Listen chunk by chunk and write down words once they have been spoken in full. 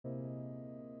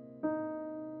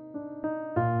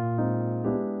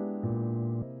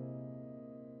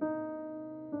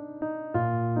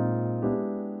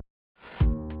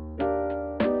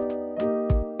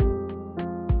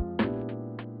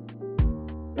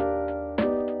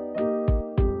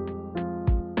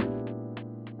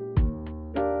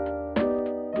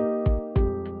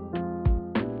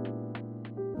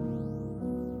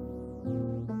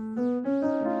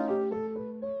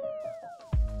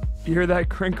You hear that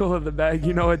crinkle of the bag?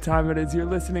 You know what time it is. You're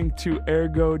listening to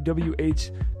Ergo,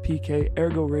 WHPK,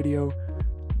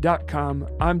 ergoradio.com.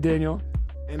 I'm Daniel.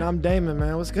 And I'm Damon,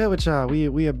 man. What's good with y'all?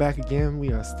 We are back again.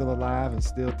 We are still alive and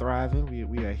still thriving.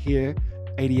 We are here,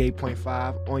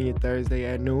 88.5 on your Thursday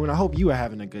at noon. I hope you are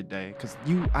having a good day, because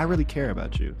I really care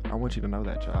about you. I want you to know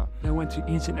that, y'all. I went to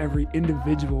each and every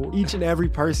individual. Each and every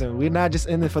person. We're not just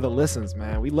in it for the listens,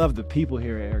 man. We love the people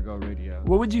here at Ergo Radio.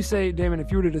 What would you say, Damon,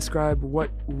 if you were to describe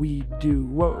what we do?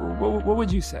 What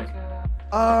would you say?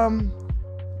 I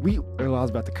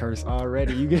was about to curse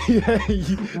already.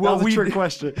 That was a trick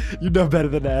question. You know better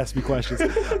than to ask me questions.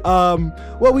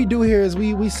 What we do here is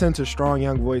we center strong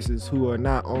young voices who are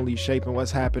not only shaping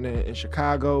what's happening in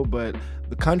Chicago, but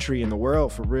the country and the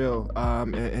world for real.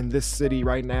 And this city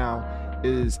right now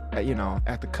is,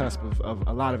 at the cusp of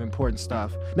a lot of important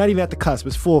stuff. Not even at the cusp,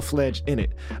 it's full-fledged in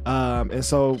it. And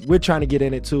so we're trying to get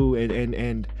in it too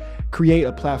and create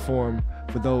a platform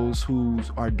for those who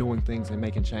are doing things and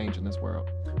making change in this world.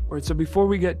 All right, so before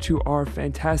we get to our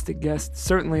fantastic guest,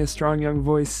 certainly a strong young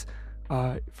voice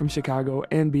from Chicago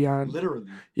and beyond. Literally.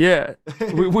 Yeah,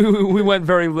 we went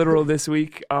very literal this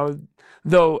week,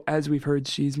 though, as we've heard,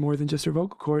 she's more than just her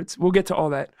vocal cords. We'll get to all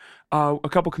that. A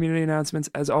couple community announcements,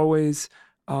 as always.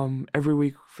 Every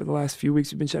week for the last few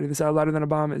weeks, we've been shouting this out. Louder Than a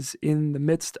Bomb is in the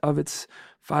midst of its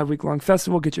 5-week-long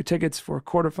festival. Get your tickets for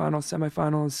quarterfinals,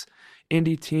 semifinals,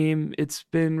 indie team. It's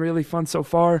been really fun so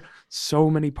far. So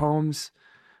many poems.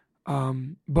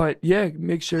 But yeah,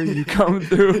 make sure you come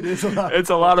through. It's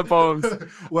a lot of poems.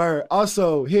 We're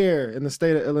also here in the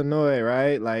state of Illinois,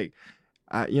 right? Like,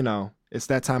 it's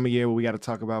that time of year where we got to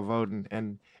talk about voting,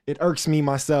 and it irks me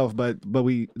myself, but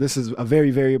this is a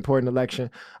very, very important election.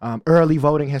 Early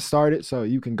voting has started, so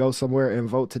you can go somewhere and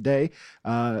vote today.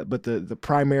 But the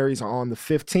primaries are on the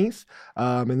 15th,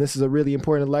 and this is a really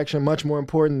important election, much more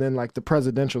important than like the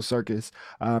presidential circus,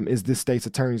 is this state's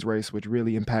attorney's race, which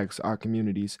really impacts our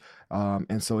communities.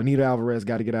 And so Anita Alvarez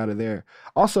got to get out of there.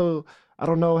 Also, I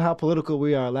don't know how political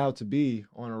we are allowed to be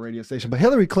on a radio station, but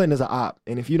Hillary Clinton is an op,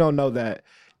 and if you don't know that,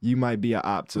 you might be an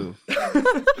op too.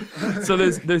 So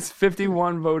there's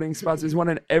 51 voting spots. There's one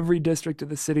in every district of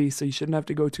the city, so you shouldn't have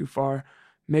to go too far.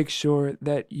 Make sure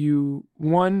that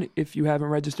if you haven't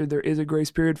registered, there is a grace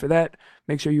period for that.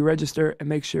 Make sure you register and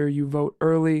make sure you vote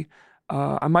early.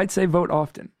 I might say vote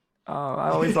often. I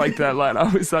always liked that line. I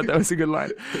always thought that was a good line.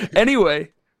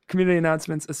 Anyway, community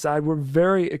announcements aside, we're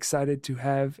very excited to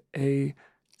have a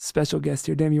special guest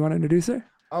here. Damn, you want to introduce her?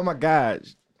 Oh my God.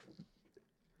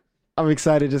 I'm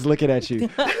excited just looking at you.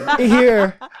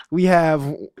 Here we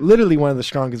have literally one of the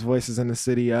strongest voices in the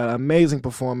city, an amazing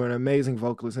performer, an amazing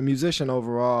vocalist, a musician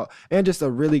overall, and just a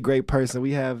really great person.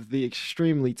 We have the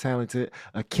extremely talented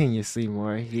Kenya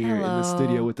Seymour here in the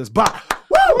studio with us. Bah!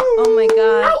 Woo! Oh my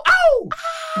God. Ow,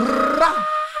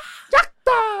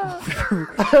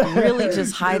 Really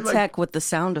just high tech with the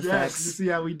sound effects. Yes, you see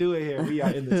how we do it here. We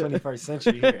are in the 21st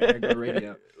century here at Ergo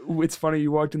Radio. It's funny,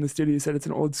 you walked in the studio, you said it's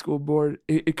an old school board.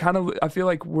 It kind of, I feel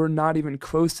like we're not even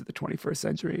close to the 21st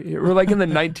century. We're like in the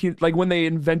 19th, like when they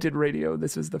invented radio,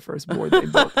 this was the first board they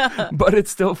built. But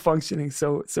it's still functioning,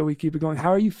 so we keep it going.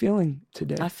 How are you feeling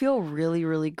today? I feel really,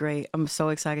 really great. I'm so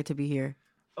excited to be here.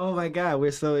 Oh my God,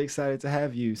 we're so excited to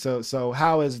have you. So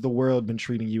how has the world been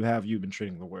treating you? How have you been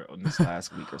treating the world in this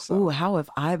last week or so? Ooh, how have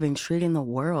I been treating the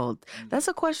world? That's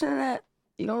a question that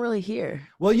you don't really hear.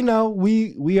 Well,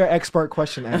 we are expert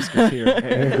question askers here at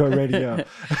Ergo Radio.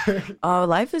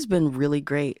 Life has been really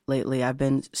great lately. I've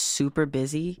been super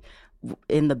busy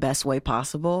in the best way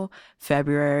possible.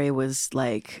 February was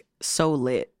like so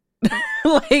lit,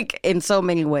 like in so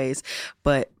many ways.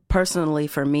 But personally,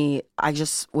 for me, I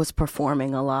just was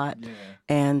performing a lot. Yeah.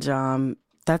 And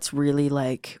that's really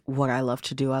like what I love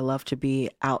to do. I love to be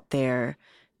out there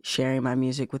sharing my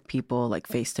music with people, like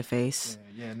face to face.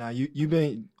 Yeah. Now you've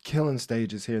been killing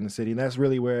stages here in the city, and that's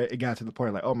really where it got to the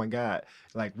point. Like, oh my God,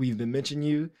 like we've been mentioning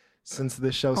you since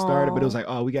this show started, but it was like,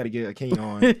 oh, we got to get Kenya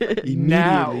on immediately.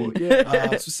 Now,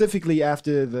 specifically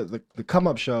after the come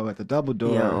up show at the Double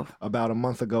Door about a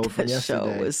month ago from yesterday.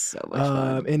 That show was so much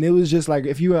fun. And it was just like,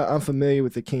 if you are unfamiliar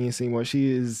with the Kenya Seymour,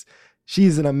 she's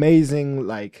an amazing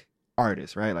like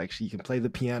artist, right? Like she can play the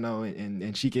piano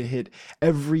and she can hit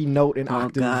every note and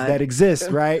octave that exists,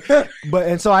 right?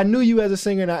 And so I knew you as a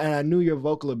singer and I knew your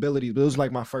vocal abilities, but it was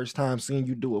like my first time seeing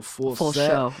you do a full set,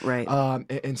 show, right?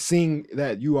 And seeing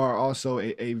that you are also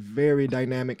a very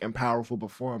dynamic and powerful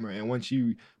performer. And once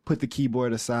you put the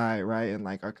keyboard aside, right, and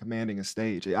like are commanding a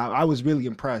stage, I was really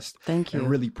impressed. Thank you. And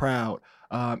really proud.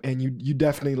 And you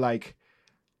definitely like.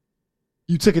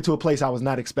 you took it to a place I was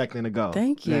not expecting to go.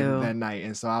 Thank you. That night.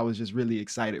 And so I was just really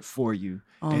excited for you.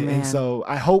 Oh, and man. so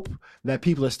I hope that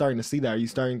people are starting to see that. Are you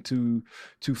starting to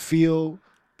feel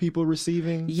people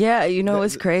receiving? Yeah,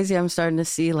 it's crazy. I'm starting to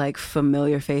see like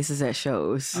familiar faces at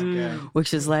shows, Okay.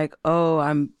 which is like, oh,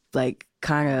 I'm like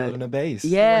kind Building of, a base.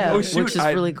 yeah, Oh, shoot, which is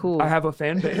really cool. I have a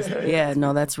fan base. Yeah,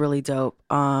 no, that's really dope.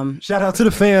 Shout out to the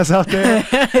fans out there.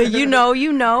 you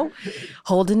know,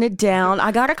 holding it down.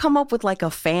 I gotta come up with like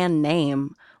a fan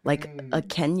name, like a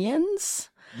Kenyans.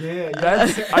 Yeah.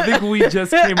 I think we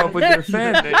just came up with your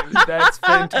fan name. That's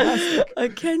fantastic. A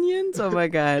Kenyans? Oh my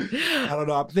god! I don't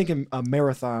know. I'm thinking a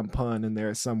marathon pun in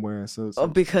there somewhere. So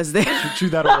Because they chew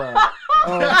that around.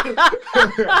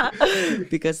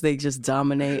 because they just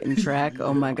dominate and track.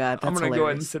 Oh my god, that's I'm gonna go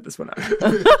ahead and hilarious. sit this one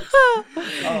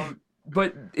out.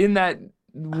 But in that,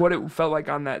 what it felt like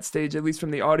on that stage, at least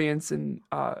from the audience, and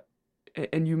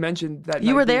you mentioned that You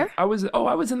night were being- there? I was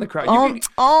in the crowd. Oh, You can-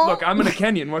 oh. Look, I'm in a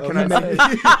Kenyan. What can I say?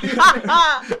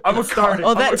 I'm a car.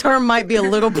 Oh, that term might be a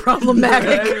little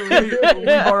problematic. We've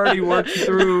already worked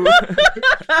through.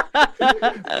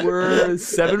 We're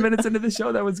 7 minutes into the show.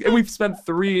 And we've spent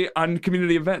 3 on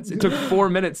community events. It took 4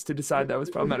 minutes to decide that was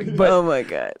problematic. But Oh my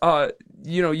god.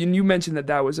 you mentioned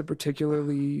that was a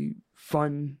particularly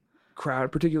fun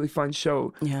crowd, particularly fun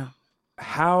show. Yeah.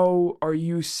 How are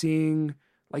you seeing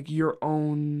like your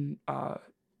own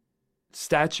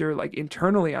stature like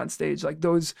internally on stage, like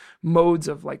those modes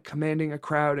of like commanding a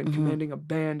crowd and commanding a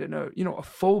band and a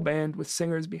full band with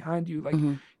singers behind you, like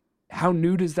how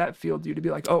new does that feel to you to be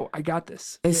like, oh, I got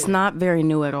this? It's not very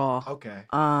new at all. Okay.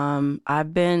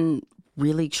 I've been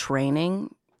really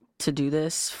training to do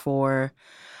this for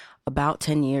about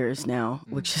 10 years now,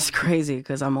 which is crazy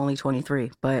because I'm only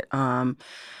 23. But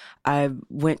I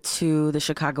went to the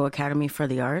Chicago Academy for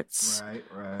the Arts.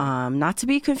 Right. Not to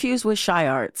be confused with Shy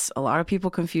Arts. A lot of people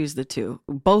confuse the two.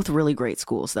 Both really great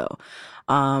schools, though.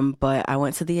 But I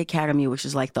went to the Academy, which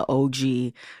is like the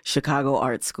OG Chicago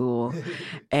art school.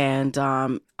 And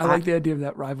I like the idea of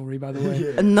that rivalry, by the way.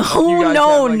 You no, guys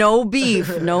have, like- no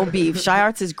beef. No beef. Shy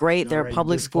Arts is great. They're a Right,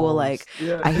 public good school. phones. Like,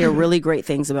 Yeah. I hear really great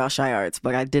things about Shy Arts,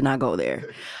 but I did not go there.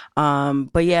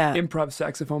 But yeah. Improv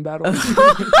saxophone battle.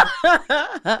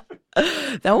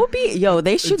 That would be,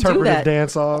 they should do Interpretive that.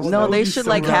 dance offs. No, they should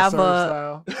like have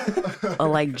a a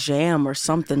like jam or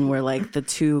something where like the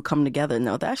two come together.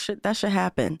 No, that should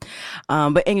happen.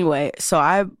 But anyway, so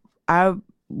I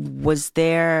was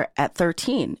there at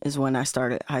 13 is when I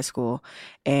started high school,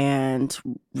 and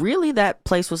really that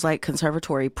place was like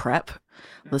conservatory prep,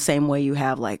 the same way you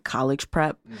have like college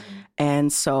prep.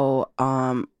 And so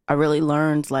I really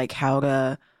learned like how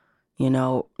to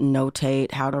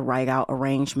notate, how to write out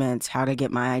arrangements, how to get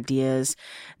my ideas,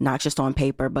 not just on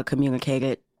paper, but communicate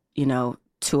it,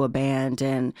 to a band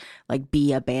and like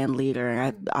be a band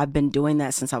leader. I've been doing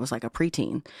that since I was like a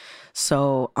preteen.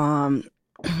 So,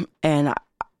 and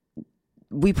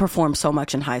we performed so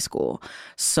much in high school.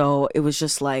 So it was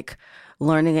just like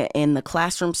learning it in the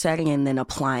classroom setting and then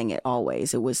applying it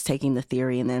always. It was taking the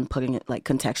theory and then putting it, like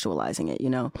contextualizing it,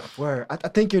 Where I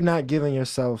think you're not giving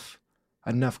yourself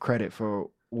enough credit for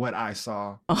what I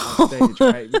saw on stage,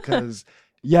 right? Because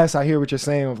yes, I hear what you're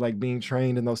saying of like being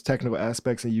trained in those technical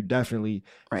aspects, and you definitely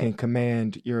can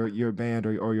command your band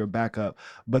or your backup.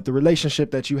 But the relationship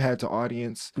that you had to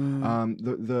audience,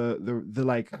 the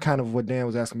like kind of what Dan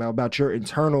was asking about your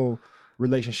internal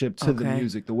relationship to the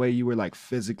music, the way you were like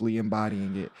physically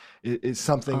embodying it, is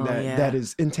something that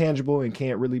is intangible and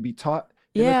can't really be taught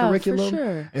in a curriculum. For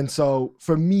sure. And so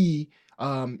for me,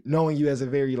 knowing you as a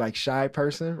very like shy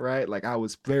person, right? Like I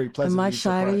was very pleasantly Am I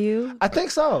shy to surprised. you? I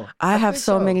think so. I have think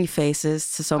so many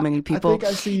faces to so many people. I think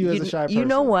I see you as a shy person. You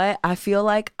know what? I feel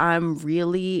like I'm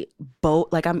really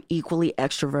both. Like I'm equally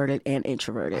extroverted and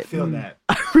introverted. I feel that.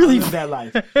 I really live that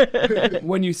life.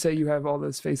 When you say you have all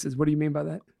those faces, what do you mean by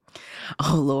that?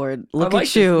 Oh Lord, look like at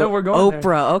this. you, No, we're going there.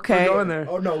 Oprah. Okay. We're going there.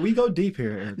 Oh no, we go deep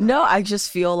here. No, I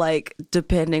just feel like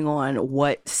depending on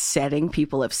what setting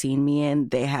people have seen me in,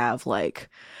 they have like,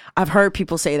 I've heard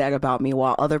people say that about me,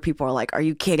 while other people are like, "Are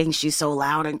you kidding? She's so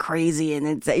loud and crazy," and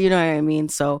it's, you know what I mean.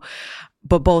 So,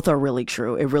 but both are really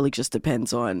true. It really just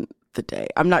depends on the day.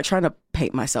 I'm not trying to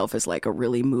paint myself as like a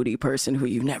really moody person who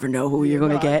you never know who you're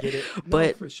gonna get.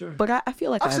 But for sure. but I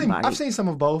feel like I've seen some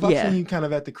of both. I've Yeah. seen you kind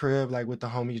of at the crib, like with the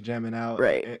homies jamming out,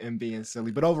 Right. and being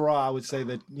silly. But overall, I would say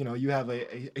that you have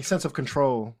a sense of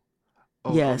control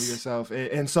over Yes. yourself,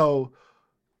 and so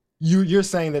you're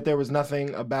saying that there was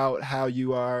nothing about how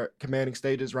you are commanding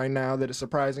stages right now that is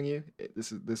surprising you.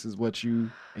 This is what you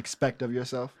expect of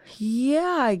yourself.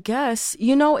 Yeah, I guess.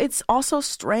 It's also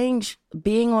strange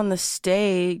being on the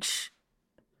stage.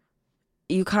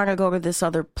 you kind of go to this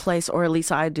other place, or at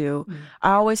least I do.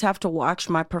 I always have to watch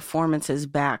my performances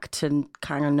back to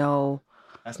kind of know.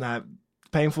 That's not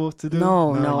painful to do?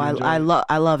 No, you enjoy I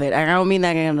it? love it. And I don't mean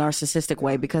that in a narcissistic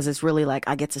way, because it's really like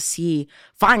I get to see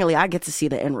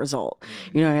the end result.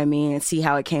 You know what I mean? And see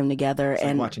how it came together. It's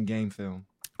and like watching game film.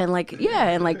 and like, yeah,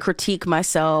 and like critique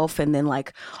myself, and then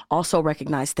like also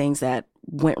recognize things that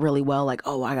went really well. Like,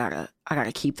 oh, I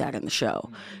gotta keep that in the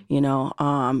show, you know?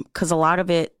 'Cause a lot of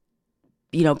it,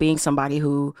 you know, being somebody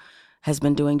who has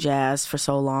been doing jazz for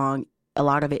so long, a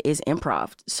lot of it is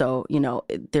improv. So, you know,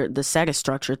 the set is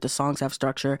structured, the songs have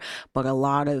structure, but a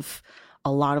lot of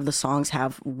the songs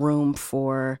have room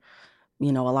for,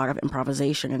 you know, a lot of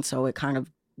improvisation. And so it kind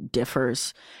of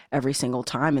differs every single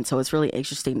time. And so it's really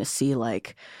interesting to see,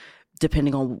 like,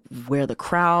 depending on where the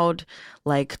crowd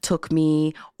like took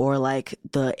me, or like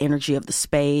the energy of the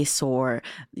space, or,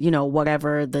 you know,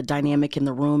 whatever the dynamic in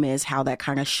the room is, how that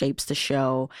kind of shapes the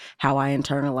show, how I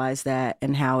internalize that,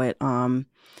 and how it kind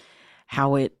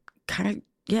of,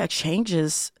 yeah,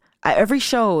 changes. Every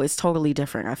show is totally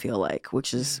different, I feel like,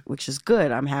 which is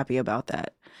good. I'm happy about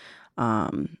that.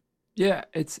 Yeah,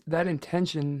 it's that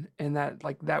intention and that,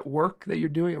 like, that work that you're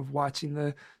doing of watching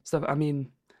the stuff. I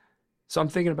mean, so I'm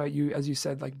thinking about you, as you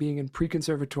said, like being in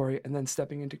pre-conservatory and then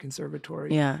stepping into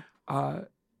conservatory. Yeah.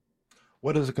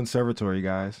 What is a conservatory,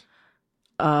 guys?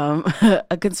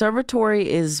 A conservatory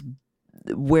is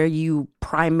where you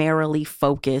primarily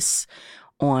focus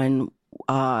on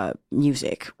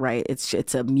music, right?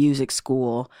 It's a music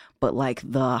school, but like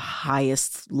the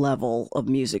highest level of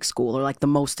music school, or like the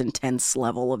most intense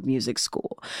level of music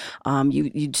school.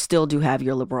 You still do have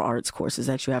your liberal arts courses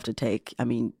that you have to take, I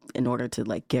mean, in order to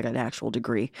like get an actual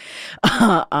degree.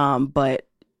 But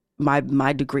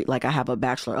my degree, like, I have a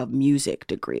Bachelor of Music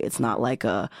degree. It's not like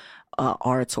a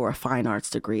arts or a fine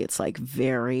arts degree. It's like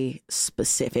very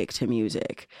specific to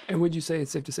music. And would you say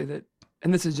it's safe to say that,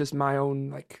 and this is just my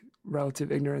own like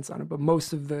relative ignorance on it, but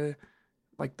most of the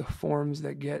like the forms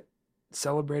that get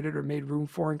celebrated or made room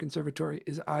for in conservatory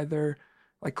is either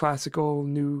like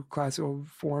new classical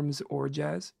forms, or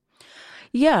jazz?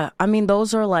 Yeah, I mean,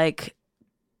 those are like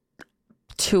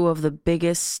two of the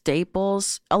biggest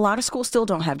staples. A lot of schools still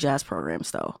don't have jazz programs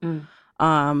though.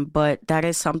 But that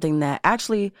is something that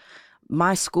actually,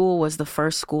 my school was the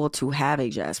first school to have a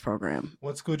jazz program.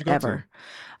 What school did you go ever.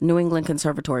 New England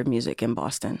Conservatory of Music in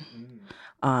Boston.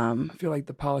 I feel like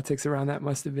the politics around that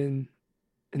must have been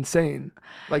insane.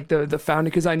 Like the founding,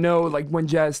 because I know like when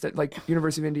jazz, like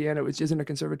University of Indiana, which isn't a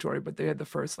conservatory, but they had the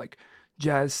first like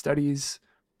jazz studies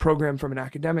program from an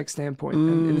academic standpoint.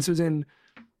 And this was in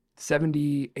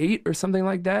 78 or something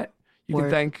like that. You can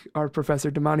thank our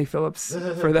professor Damani Phillips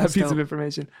for that piece of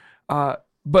information.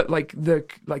 But like the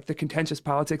contentious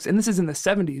politics, and this is in the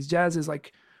 70s. Jazz is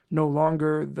like no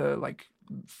longer the like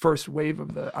first wave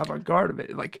of the avant-garde of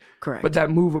it, like, correct. But that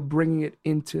move of bringing it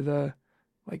into the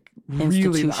like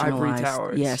really the ivory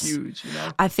tower, it's huge, you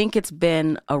know? I think it's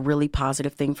been a really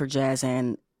positive thing for jazz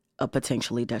and a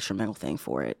potentially detrimental thing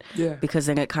for it. Yeah, because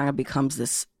then it kind of becomes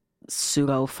this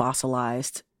pseudo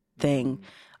fossilized thing.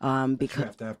 Because you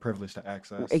have to have privilege to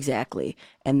access. Exactly,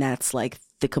 and that's like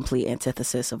the complete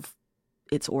antithesis of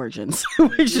its origins.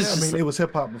 Which is I mean, it was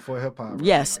hip hop before hip hop. Right?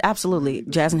 Yes, absolutely.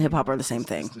 Jazz and hip hop are the same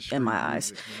thing in my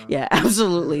eyes. Music, you know? Yeah,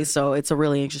 absolutely. So it's a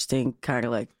really interesting kind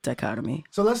of like dichotomy.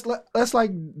 So let's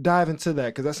like dive into that,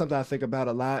 because that's something I think about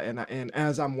a lot. And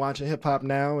as I'm watching hip hop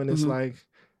now, and it's like,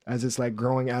 as it's like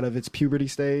growing out of its puberty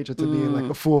stage into being like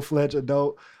a full-fledged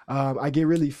adult, I get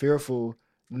really fearful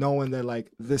knowing that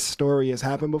like this story has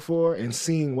happened before and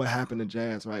seeing what happened to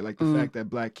jazz, right? Like the fact that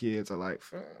black kids are like,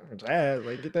 jazz,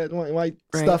 like get that white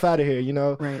stuff out of here, you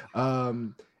know? Right.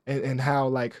 And how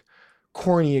like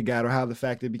corny it got, or how the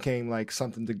fact it became like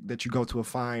something that you go to a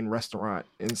fine restaurant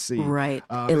and see. Right.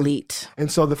 Elite. And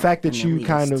so the fact that An you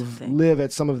kind elitist of thing. live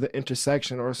at some of the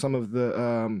intersection, or some of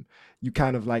the, you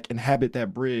kind of like inhabit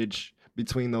that bridge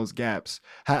between those gaps.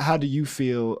 How do you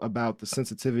feel about the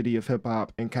sensitivity of hip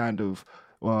hop and kind of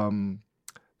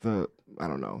the, I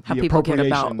don't know, How the people care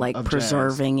about appropriation like of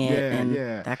preserving jazz. it and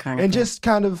that kind of and thing. just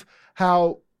kind of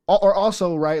how, or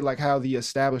also, right, like how the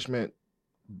establishment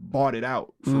bought it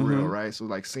out for real, right? So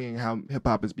like seeing how hip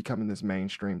hop is becoming this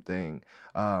mainstream thing.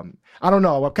 I don't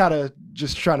know. I'm kind of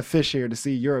just trying to fish here to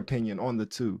see your opinion on the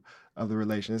two of the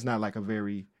relation. It's not like a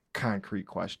very concrete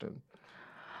question.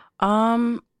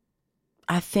 I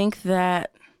think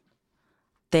that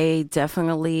they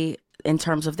definitely, in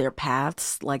terms of their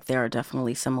paths, like there are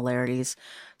definitely similarities.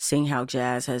 Seeing how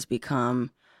jazz has become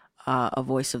a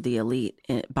voice of the elite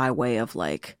by way of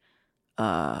like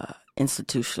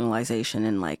institutionalization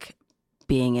and like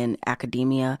being in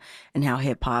academia and how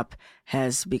hip hop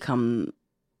has become,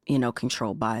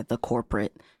 controlled by the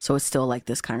corporate. So it's still like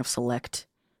this kind of select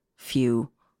few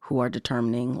who are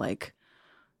determining like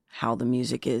how the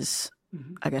music is,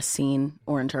 I guess, seen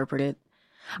or interpreted.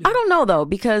 Yeah. I don't know though,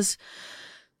 because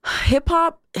hip's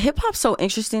so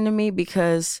interesting to me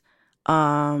because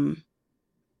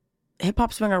hip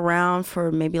hop's been around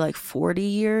for maybe like 40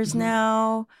 years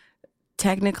now,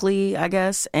 technically, I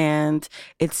guess, and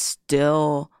it's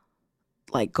still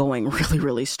like going really,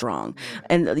 really strong.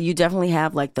 And you definitely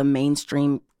have like the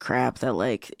mainstream crap that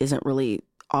like isn't really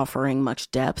offering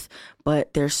much depth,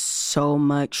 but there's so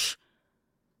much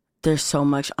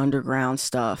underground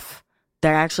stuff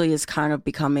that actually is kind of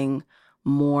becoming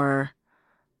more,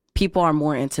 people are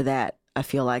more into that, I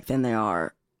feel like, than they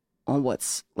are on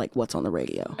what's on the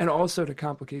radio. And also to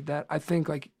complicate that, I think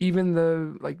like even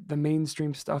the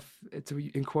mainstream stuff, it's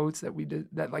in quotes that we did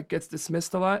that like gets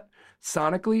dismissed a lot,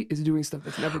 sonically is doing stuff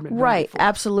that's never been done right before.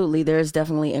 Absolutely, there's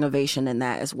definitely innovation in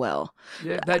that as well.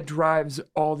 Yeah, that drives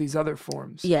all these other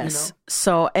forms. Yes.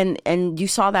 So and you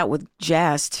saw that with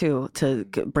jazz too, to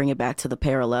bring it back to the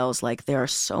parallels. Like there are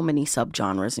so many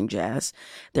subgenres in jazz.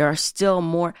 There are still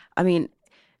more. I mean,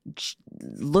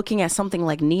 looking at something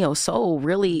like neo soul,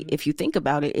 really, if you think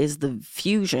about it, is the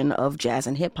fusion of jazz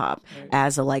and hip hop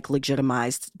as a like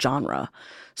legitimized genre.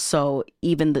 So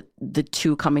even the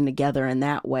two coming together in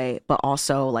that way, but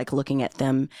also like looking at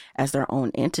them as their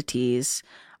own entities,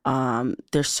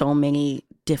 there's so many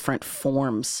different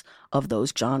forms of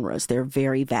those genres. They're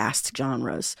very vast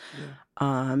genres.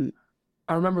 I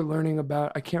remember learning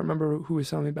about, I can't remember who was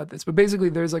telling me about this, but basically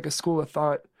there's like a school of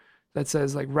thought that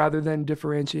says like rather than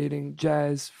differentiating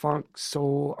jazz, funk,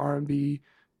 soul, R&B,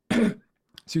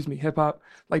 hip hop,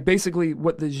 like basically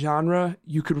what the genre,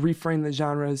 you could reframe the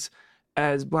genres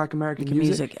as Black American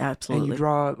music. Absolutely. And you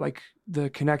draw like the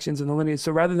connections and the lineage.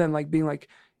 So rather than like being like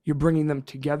you're bringing them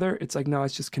together, it's like no,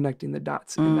 it's just connecting the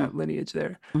dots in that lineage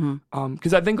there.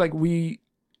 Because I think like you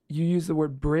use the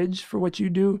word bridge for what you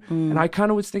do, and I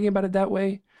kind of was thinking about it that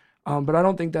way, but I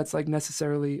don't think that's like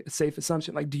necessarily a safe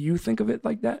assumption. Like, do you think of it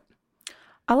like that?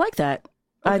 I like that.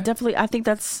 Okay. I think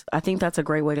that's a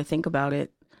great way to think about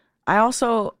it.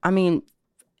 I mean,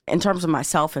 in terms of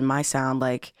myself and my sound,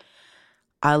 like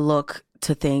I look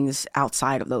to things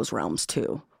outside of those realms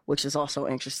too, which is also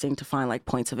interesting to find like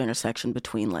points of intersection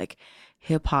between like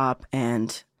hip hop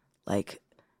and like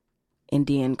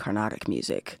Indian Carnatic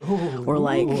music, or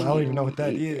like I don't even know what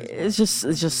that is.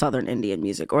 It's just Southern Indian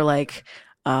music, or like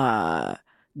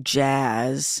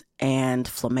jazz and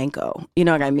flamenco. You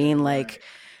know what I mean? Like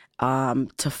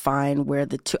to find where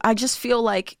the two, I just feel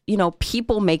like,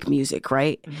 people make music,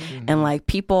 right? And like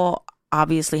people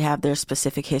obviously have their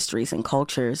specific histories and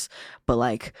cultures, but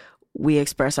like we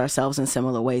express ourselves in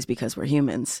similar ways because we're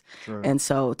humans. Sure. And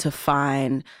so to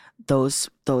find those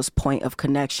point of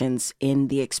connections in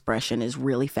the expression is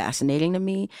really fascinating to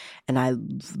me, and I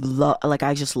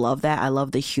just love that. I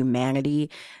love the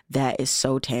humanity that is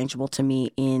so tangible to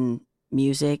me in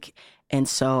music, and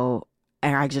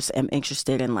I just am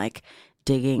interested in like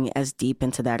digging as deep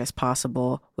into that as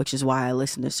possible, which is why I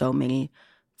listen to so many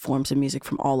forms of music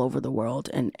from all over the world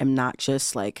and am not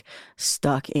just like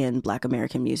stuck in Black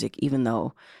American music, even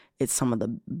though it's some of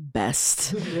the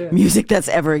best music that's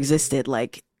ever existed,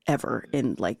 like ever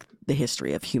in like the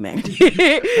history of humanity.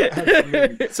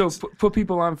 So put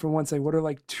people on for one second. What are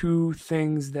like two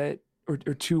things that, or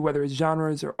two, whether it's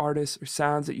genres or artists or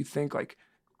sounds that you think like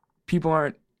people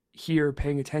aren't here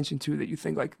paying attention to, that you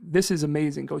think like this is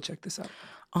amazing, go check this out?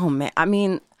 Oh man, I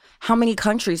mean, how many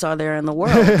countries are there in the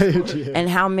world? And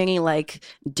how many like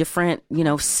different,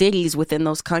 cities within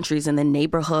those countries, and then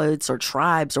neighborhoods or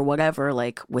tribes or whatever,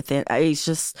 like within, it's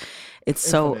just,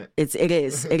 it's infinite.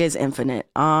 It is infinite.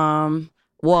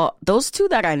 Well, those two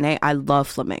that I named, I love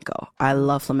flamenco.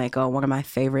 One of my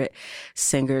favorite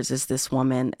singers is this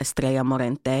woman, Estrella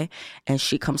Morente, and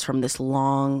she comes from this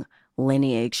long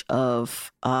lineage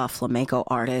of flamenco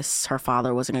artists. Her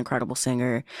father was an incredible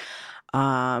singer.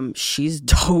 She's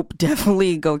dope.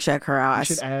 Definitely go check her out. I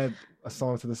should add a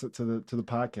song to the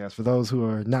podcast for those who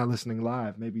are not listening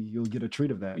live. Maybe you'll get a treat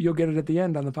of that. You'll get it at the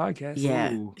end on the podcast.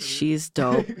 Yeah, Ooh. She's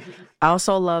dope. I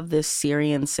also love this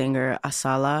Syrian singer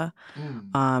Asala.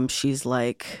 She's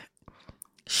like,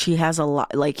 she has a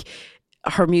lot, like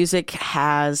her music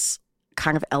has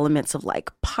kind of elements of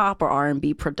like pop or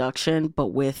R&B production, but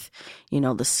with,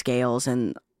 the scales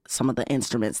and some of the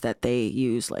instruments that they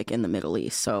use like in the Middle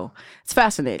East. So it's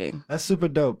fascinating. That's super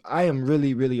dope. I am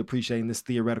really, really appreciating this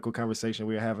theoretical conversation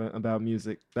we're having about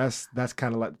music. That's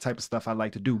kind of like the type of stuff I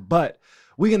like to do. But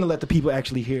we're going to let the people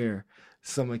actually hear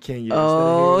some of Kenya.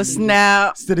 Oh,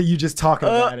 snap. Instead of you just talking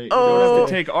about it. You don't have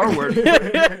to take our word for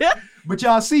it. But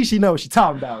y'all see, she knows what she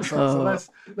talking about. So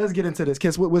let's get into this.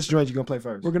 Kiss, which joint you gonna play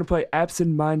first? We're going to play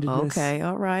Absent-Mindedness. Okay,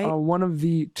 all right. One of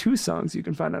the 2 songs you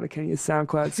can find on Kenya's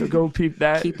SoundCloud, so go peep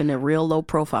that. Keeping it real low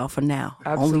profile for now.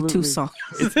 Absolutely. Only 2 songs.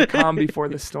 It's the calm before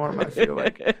the storm, I feel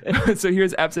like. So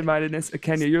here's Absent-Mindedness.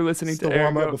 Kenya, you're listening to the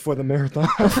warm up Ergo. before the marathon.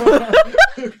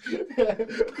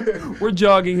 We're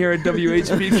jogging here at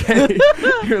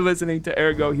WHBK. You're listening to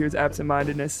Ergo. Here's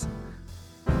Absent-Mindedness.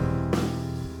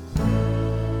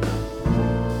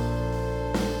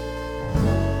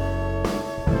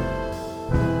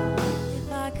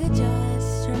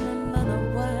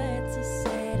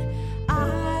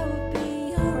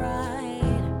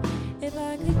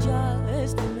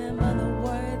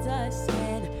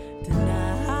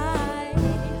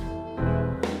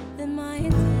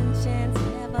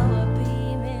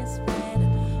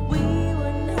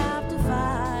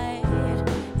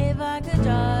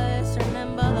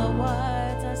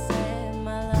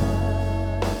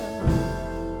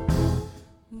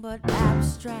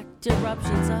 Abstract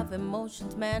eruptions of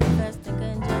emotions manifesting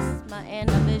congest my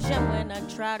inhibition when I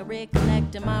try to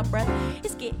reconnect in my breath.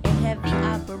 It's getting heavy.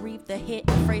 I bereave the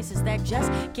hidden phrases that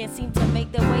just can't seem to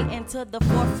make their way into the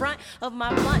forefront of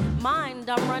my blunt mind.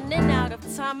 I'm running out of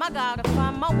time. I gotta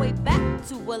find my way back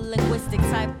to a linguistic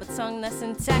type of tongue that's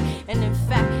intact. And in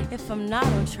fact, if I'm not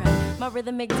on track, my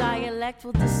rhythmic dialect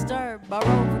will disturb our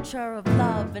overture of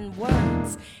love and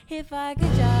words. If I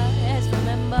could just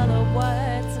remember the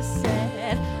words I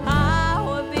said, I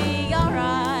would be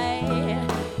alright.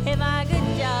 If I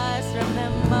could just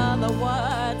remember the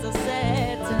words I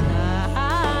said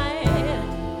tonight,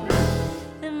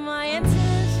 then my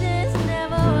intentions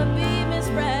never would be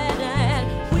misread, and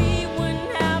we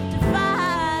wouldn't have to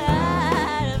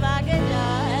fight. If I could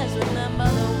just remember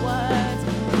the words,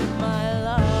 my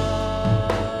love.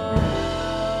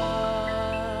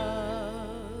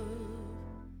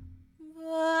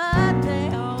 But they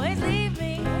always leave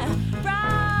me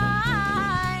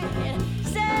right.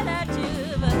 Say that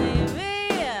you believe me.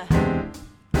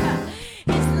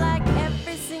 It's like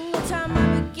every single time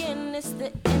I begin, it's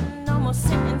the end, almost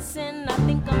sentencing. I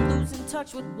think I'm losing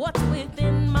touch with what's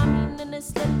within. My meaning is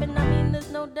slipping. I mean,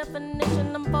 there's no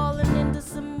definition. I'm falling into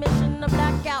submission. I'm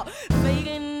black out,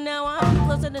 fading. Now I'm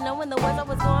closer to knowing the words I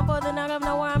was going for. Then out of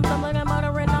nowhere, I'm stumbling and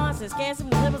muttering nonsense. Can't seem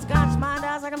to live with conscious mind.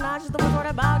 Eyes like I'm not just the one. What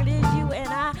about it is you and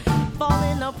I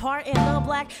falling apart in the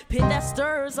black pit that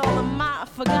stirs all of my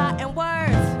forgotten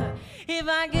words. If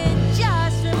I could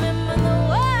just remember the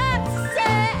words I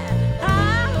said,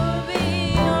 I would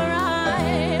be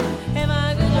alright. If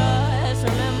I could just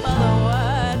remember the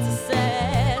words I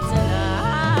said tonight,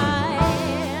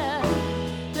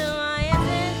 then my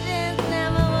intentions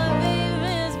never would be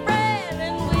misread,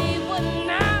 and we wouldn't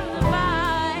have to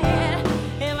fight.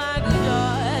 If I could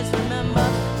just remember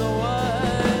the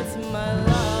words, my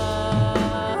love.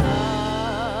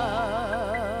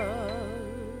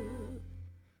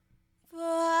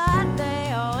 But they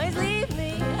always leave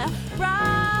me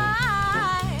right.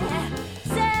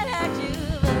 Say that you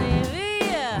believe me.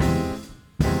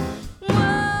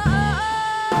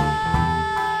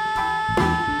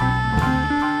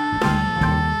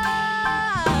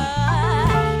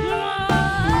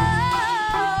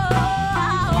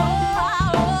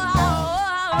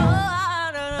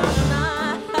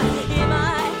 If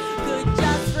I could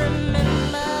just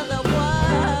remember the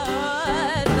words,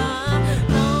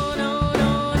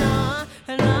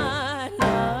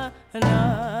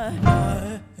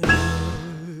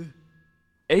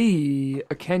 Hey,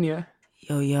 Kenya.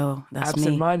 Yo, that's me.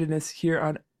 Absent-mindedness here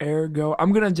on Ergo.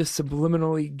 I'm gonna just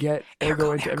subliminally get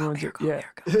Ergo into everyone's yeah.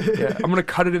 I'm gonna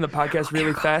cut it in the podcast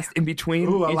really fast in between.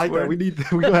 Ooh, I each like word.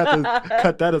 that. We gonna have to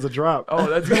cut that as a drop. Oh,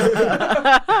 that's good.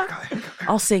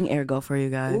 I'll sing Ergo for you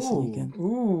guys. So you can...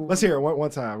 Ooh. Let's hear it one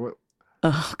time.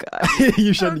 Oh, God.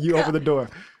 You open the door.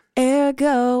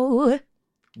 Ergo.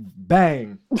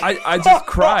 Bang. I just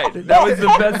cried. That was the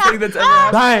best thing that's ever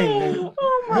happened. Bang.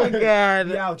 Oh, my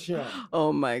God. Ouch, yeah.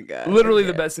 Oh, my God. Literally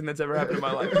the best thing that's ever happened in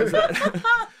my life was that.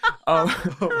 Oh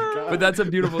my God. But that's a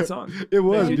beautiful song. It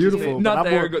was Thank you. beautiful. Not but the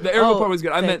I'm more- Ergo. The Ergo Oh, part was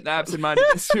good. I meant the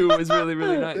Absent-mindedness too. Was really,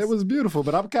 really nice. It was beautiful,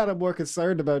 but I'm kind of more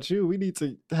concerned about you. We need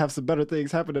to have some better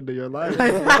things happening in your life.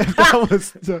 If that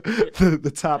was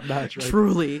the top notch, right?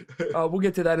 Truly. We'll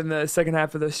get to that in the second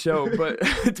half of the show. But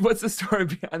what's the story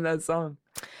behind that song?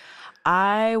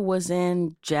 I was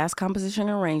in jazz composition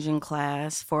and arranging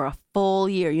class for a full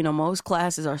year. You know, most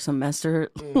classes are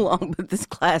semester long, but this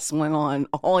class went on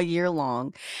all year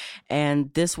long.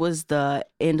 And this was the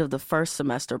end of the first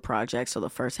semester project. So the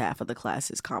first half of the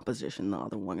class is composition, the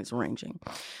other one is arranging.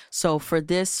 So for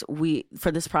this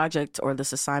project or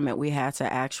this assignment, we had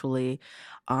to actually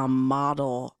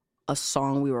model a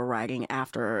song we were writing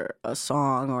after a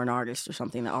song or an artist or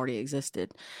something that already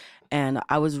existed. And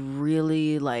I was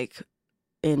really like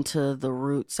into the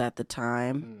Roots at the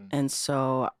time. And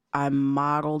so I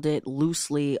modeled it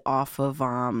loosely off of,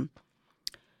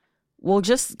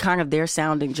 just kind of their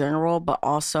sound in general, but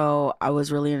also I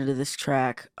was really into this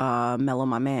track, Mellow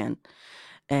My Man.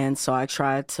 And so I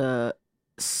tried to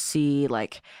see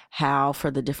like how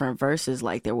for the different verses,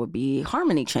 like there would be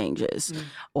harmony changes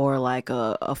or like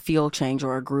a feel change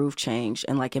or a groove change.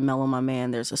 And like in Mellow My Man,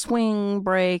 there's a swing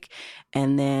break.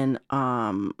 And then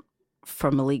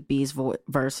from Malik B's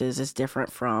verses is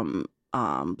different from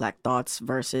Black Thought's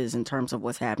verses in terms of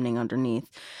what's happening underneath.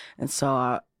 And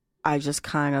so I just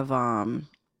kind of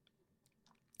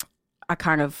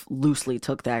loosely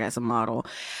took that as a model.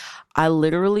 I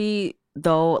literally,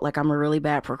 though, like I'm a really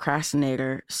bad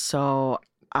procrastinator, so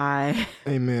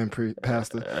Amen,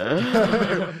 Pastor.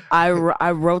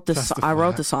 I wrote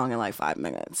the song in like 5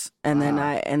 minutes, and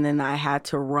then I had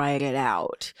to write it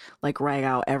out,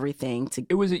 everything to.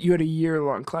 You had a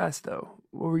year-long class though.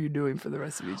 What were you doing for the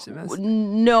rest of each semester?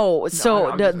 No,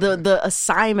 so the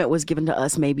assignment was given to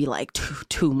us maybe like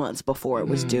two months before it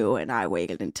was due, and I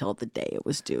waited until the day it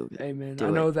was due. Hey man, I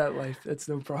know that life. That's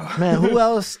no problem. Man, who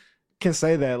else can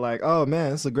say that? Like, oh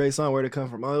man, it's a great song. Where'd it come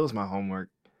from? Oh, it was my homework.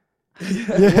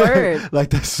 Word. Like,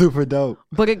 that's super dope.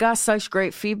 But it got such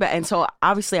great feedback, and so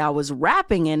obviously I was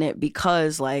rapping in it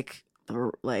because like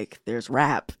there's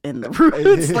rap in the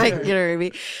Roots, like, you know what I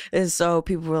mean. And so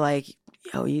people were like,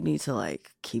 yo, you need to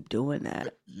like keep doing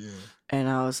that. Yeah. And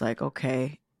I was like,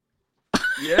 okay.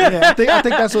 Yeah, I think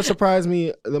that's what surprised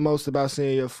me the most about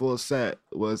seeing your full set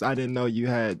was I didn't know you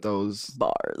had those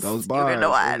bars. You didn't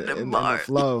know I had the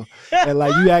flow. And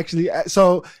like you actually,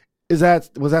 so was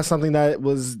that something that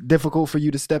was difficult for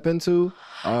you to step into?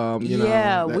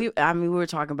 We were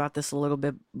talking about this a little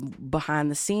bit behind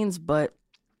the scenes, but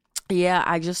yeah,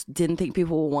 I just didn't think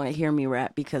people would want to hear me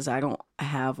rap because I don't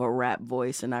have a rap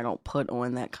voice and I don't put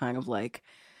on that kind of like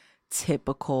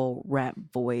typical rap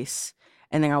voice.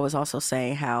 And then I was also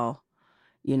saying how,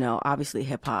 you know, obviously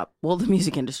hip hop, well, the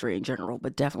music industry in general,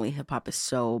 but definitely hip hop is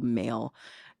so male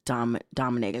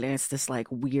dominated, and it's this like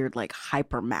weird like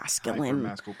hyper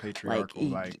masculine patriarchal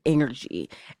like energy,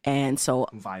 and so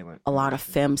violent. A lot of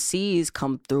femcs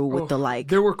come through with the like.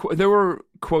 There were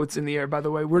quotes in the air, by the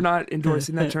way. We're not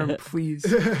endorsing that term, please.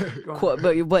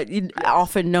 But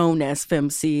often known as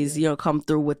femcs, you know, come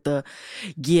through with the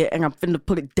and I'm finna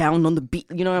put it down on the beat.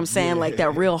 You know what I'm saying? Like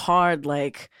that real hard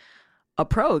like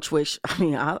approach, which I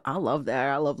mean I love that.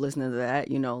 I love listening to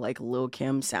that. You know, like Lil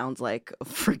Kim sounds like a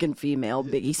freaking female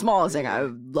Biggie Smalls. Like I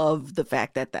love the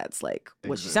fact that that's like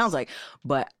what she sounds like.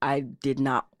 But I did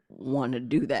not want to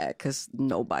do that because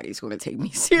nobody's going to take me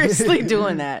seriously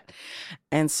doing that.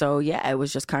 And so yeah, it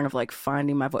was just kind of like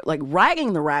finding my voice. Like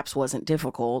writing the raps wasn't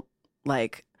difficult.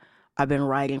 Like I've been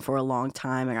writing for a long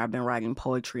time, and I've been writing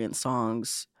poetry and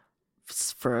songs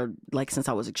for like since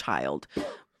I was a child.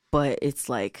 But it's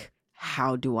like,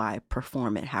 how do I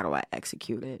perform it? How do I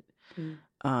execute it?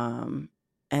 And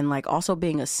like also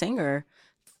being a singer,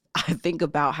 I think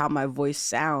about how my voice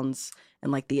sounds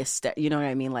and like the aesthetic, you know what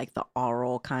I mean? Like the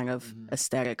oral kind of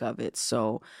aesthetic of it.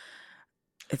 So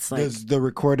it's like. Does the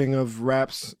recording of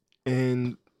raps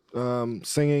and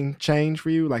singing change for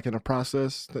you? Like in a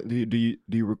process? Do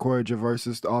you record your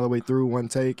verses all the way through one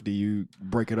take? Do you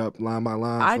break it up line by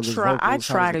line? I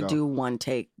try to do one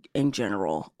take in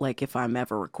general, like if I'm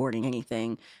ever recording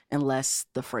anything, unless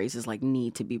the phrases like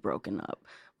need to be broken up.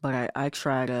 But I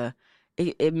try to,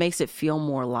 it makes it feel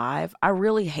more live. I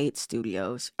really hate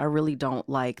studios. I really don't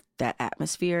like that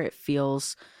atmosphere. It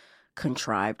feels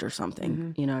contrived or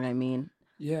something. You know what I mean?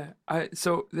 Yeah.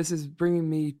 So this is bringing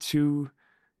me to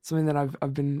something that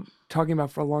I've been talking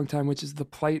about for a long time, which is the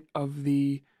plight of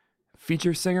the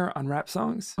feature singer on rap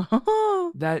songs.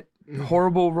 That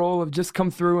horrible role of just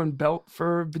come through and belt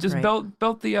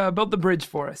the bridge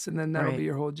for us, and then that'll be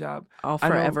your whole job. I'll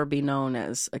forever be known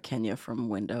as a Kenya from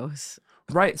Windows.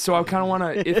 Right. So I kind of want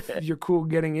to, if you're cool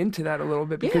getting into that a little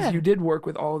bit, because you did work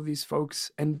with all of these folks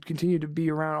and continue to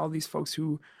be around all these folks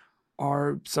who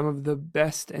are some of the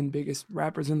best and biggest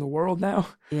rappers in the world now.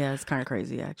 Yeah, it's kind of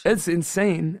crazy, actually. It's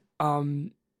insane.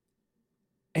 And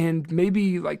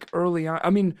maybe like early on, I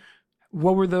mean,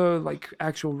 what were the like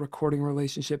actual recording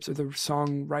relationships or the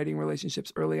songwriting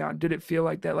relationships early on? Did it feel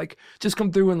like that? Like just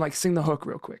come through and like sing the hook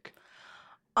real quick.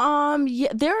 Yeah,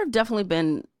 there have definitely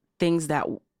been things that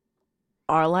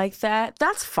are like that.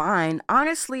 That's fine.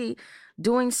 Honestly,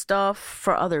 doing stuff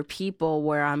for other people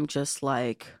where I'm just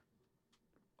like,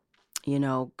 you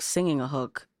know, singing a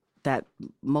hook that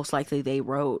most likely they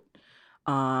wrote,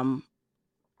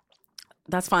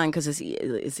 that's fine because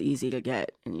it's easy to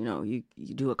get. And, you know, you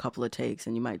do a couple of takes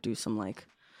and you might do some like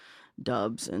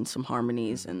dubs and some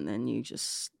harmonies and then you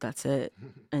just, that's it.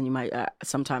 And you might,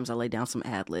 sometimes I lay down some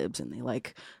ad libs and they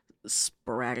like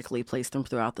sporadically place them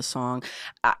throughout the song.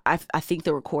 I think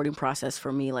the recording process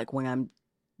for me, like when I'm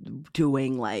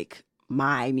doing like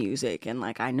my music and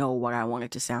like I know what I want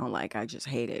it to sound like, I just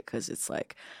hate it because it's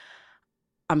like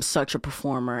I'm such a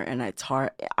performer and it's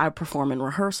hard. I perform in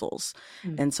rehearsals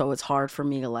and so it's hard for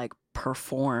me to like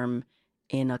perform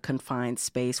in a confined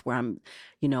space where I'm,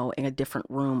 you know, in a different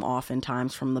room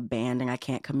oftentimes from the band and I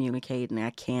can't communicate and I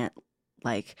can't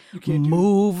like You can't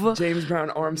move. do James Brown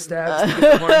arm stabs to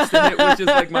get the horns to hit, which is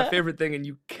like my favorite thing, and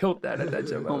you killed that at that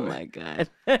show. Oh my God.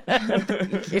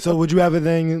 So would you have a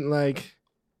thing like?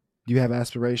 Do you have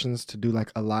aspirations to do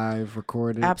like a live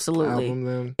recorded Absolutely. album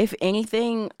then? If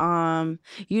anything,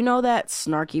 you know that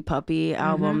Snarky Puppy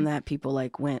album that people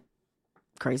like went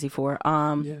crazy for?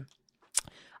 Yeah.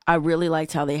 I really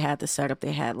liked how they had the setup.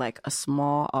 They had like a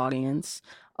small audience.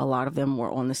 A lot of them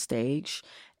were on the stage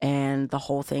and the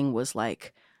whole thing was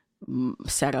like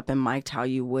set up and mic'd how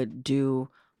you would do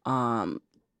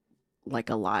like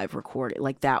a live recording.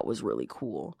 Like that was really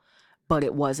cool. But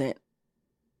it wasn't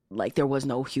like there was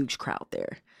no huge crowd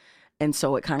there. And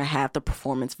so it kind of had the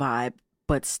performance vibe,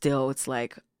 but still it's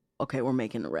like, okay, we're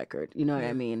making a record. You know what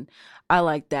I mean? I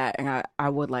like that. And I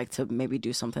would like to maybe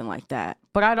do something like that.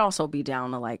 But I'd also be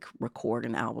down to like record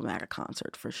an album at a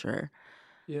concert for sure.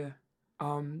 Yeah.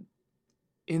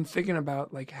 In thinking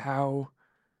about like how,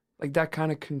 like that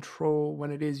kind of control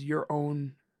when it is your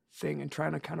own thing and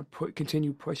trying to kind of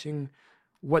continue pushing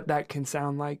what that can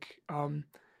sound like.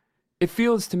 It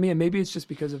feels to me, and maybe it's just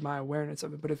because of my awareness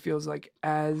of it, but it feels like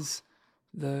as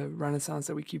the renaissance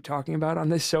that we keep talking about on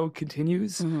this show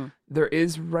continues, there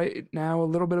is right now a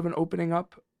little bit of an opening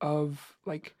up of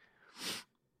like,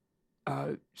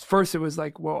 first it was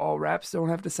like, well, all raps don't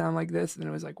have to sound like this. And then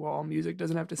it was like, well, all music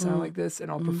doesn't have to sound like this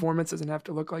and all performance doesn't have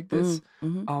to look like this.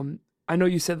 I know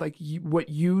you said like what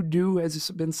you do has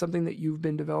been something that you've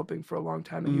been developing for a long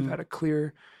time and you've had a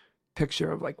clear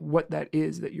picture of like what that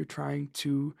is that you're trying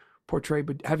to portray.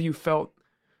 But have you felt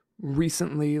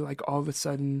recently like all of a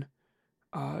sudden,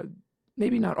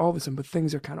 maybe not all of a sudden, but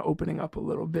things are kind of opening up a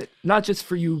little bit, not just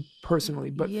for you personally,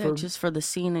 but just for the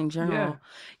scene in general.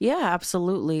 Yeah,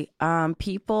 absolutely.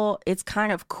 People, it's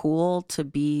kind of cool to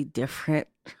be different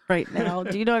right now.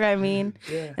 Do you know what I mean?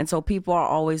 Yeah. And so people are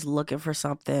always looking for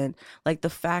something. Like the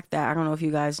fact that, I don't know if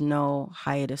you guys know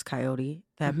Hiatus Coyote,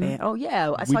 that band. Oh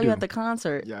yeah, I saw you at the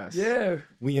concert. Yes. Yeah.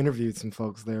 We interviewed some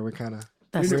folks there. We're kind of.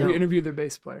 That's We dope. interviewed their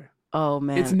bass player. Oh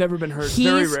man, It's never been heard. He's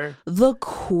Very rare. the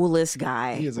coolest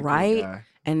guy, He is a cool right? guy.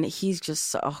 And he's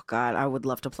just, oh God, I would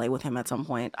love to play with him at some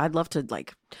point. I'd love to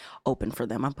like open for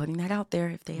them. I'm putting that out there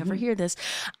if they ever hear this.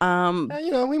 You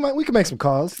know, we can make some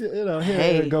calls. You know,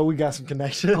 here we go. We got some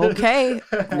connection. Okay,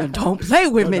 no, don't play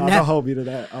with me I'll now. hold you to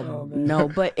that. No,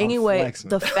 but anyway,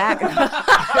 flexing. the fact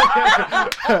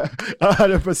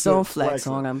 100%. don't flex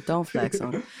on him. Don't flex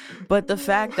on him. But the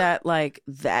fact that like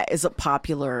that is a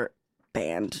popular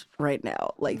band right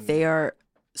now, like they are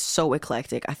so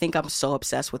eclectic. I think I'm so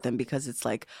obsessed with them because it's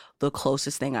like the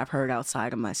closest thing I've heard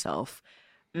outside of myself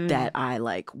that I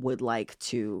like would like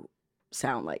to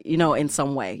sound like, you know, in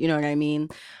some way. You know what I mean?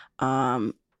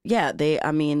 Yeah, they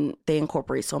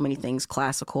incorporate so many things,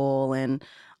 classical and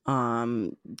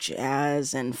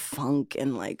jazz and funk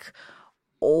and like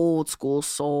old school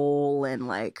soul and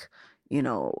like, you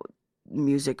know,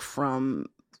 music from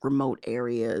remote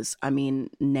areas. I mean,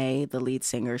 Nay, the lead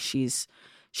singer, she's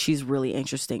really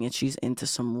interesting and she's into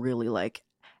some really like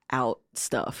out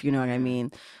stuff, you know what I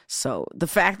mean? So the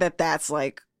fact that that's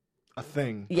like a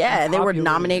thing. yeah, they were Popular.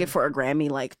 nominated for a Grammy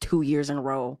like 2 years in a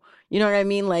row. You know what I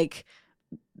mean? Like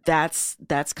that's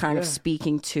kind of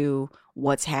speaking to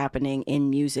what's happening in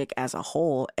music as a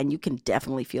whole, and you can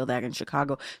definitely feel that in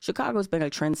Chicago. Chicago's been a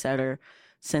trendsetter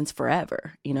since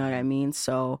forever, you know what I mean?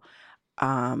 So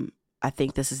I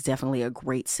think this is definitely a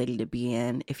great city to be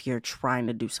in if you're trying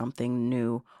to do something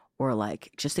new or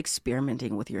like just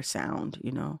experimenting with your sound,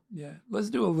 you know? Yeah.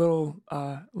 Let's do a little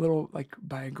like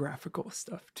biographical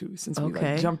stuff too, since we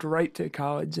Okay. like jumped right to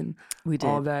college and We did.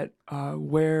 all that.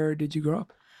 Where did you grow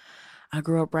up? I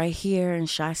grew up right here in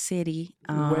Chi City.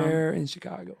 Where in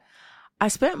Chicago? I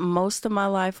spent most of my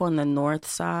life on the north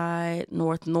side.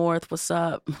 North, what's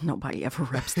up? Nobody ever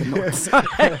reps the north side.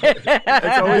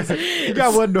 It's always, you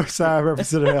got one north side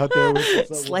representative out there.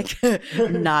 It's like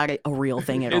not a real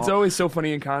thing at all. It's always so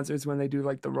funny in concerts when they do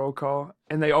like the roll call,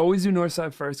 and they always do north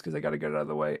side first because they got to get it out of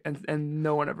the way, and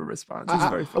no one ever responds. It's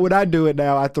very funny. When I do it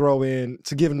now, I throw in,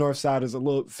 to give north side is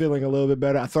feeling a little bit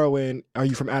better, I throw in, are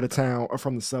you from out of town or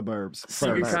from the suburbs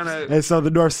So you first? kinda- And so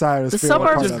the north side is The feeling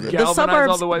part suburbs, of it. Galvanize the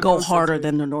suburbs all the white go folks. harder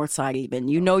than the north side. Even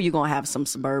you're gonna have some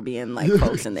suburban like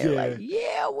folks in there, Yeah. like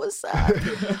yeah, what's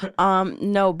up?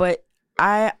 No, but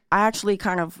I actually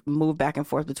kind of moved back and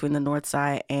forth between the north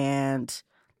side and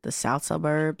the south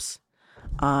suburbs.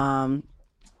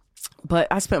 But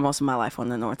I spent most of my life on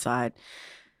the north side,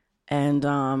 and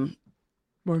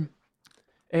Word.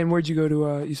 And where'd you go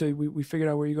to? You said we figured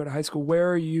out where you go to high school.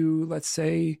 Where are you? Let's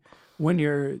say when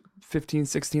you're 15,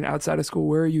 16, outside of school.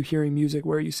 Where are you hearing music?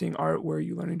 Where are you seeing art? Where are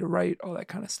you learning to write? All that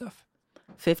kind of stuff.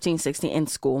 15, 16 in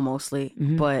school mostly,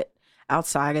 Mhm. but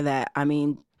outside of that, I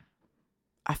mean,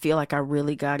 I feel like I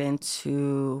really got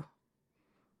into.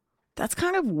 That's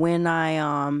kind of when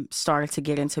I started to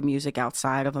get into music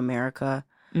outside of America,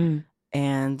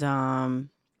 and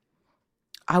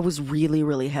I was really,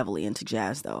 really heavily into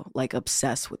jazz though, like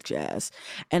obsessed with jazz,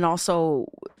 and also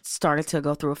started to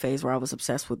go through a phase where I was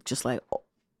obsessed with just like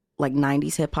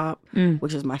 90s hip hop,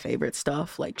 which is my favorite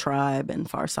stuff, like Tribe and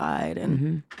Pharcyde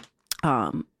and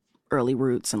early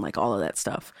Roots and like all of that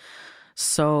stuff.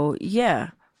 So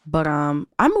yeah, but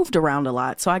I moved around a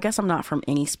lot, so I guess I'm not from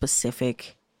any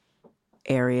specific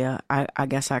area. I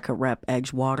guess I could rep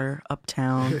Edgewater,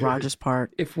 Uptown, Rogers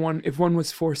Park. If one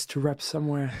was forced to rep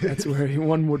somewhere, that's where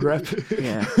one would rep.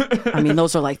 Yeah, I mean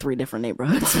those are like 3 different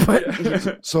neighborhoods.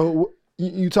 But So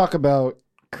you talk about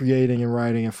creating and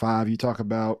writing at 5. You talk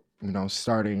about,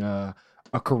 starting a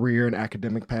career and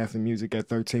academic path in music at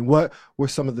 13. What were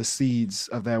some of the seeds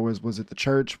of that? Was it the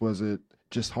church? Was it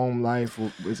just home life?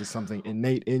 Was it something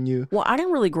innate in you? well, I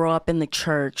didn't really grow up in the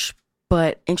church,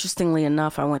 but interestingly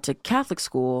enough, I went to Catholic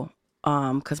school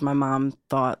because my mom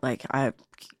thought like I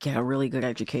get a really good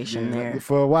education there.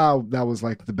 For a while, that was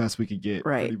like the best we could get,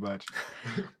 Right. pretty much.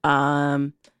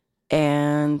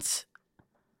 And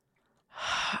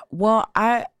well,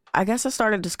 I guess I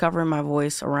started discovering my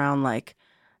voice around like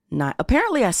 9.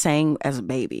 Apparently, I sang as a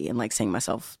baby and like sang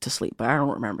myself to sleep, but I don't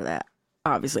remember that.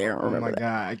 Obviously, I don't Oh remember my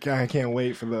that. god, I can't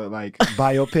wait for the like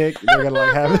biopic. They're gonna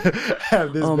like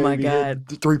have this Oh my baby God.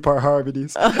 3-part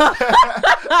harmonies.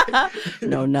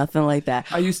 No, nothing like that.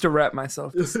 I used to rap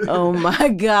myself. Oh my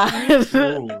God.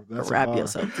 Oh, that's a Rap bar.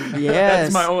 yourself.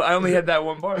 Yes. I only had that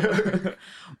one bar.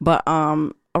 But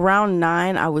around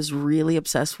 9, I was really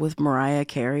obsessed with Mariah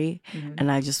Carey,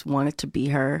 and I just wanted to be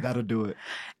her. That'll do it.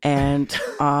 And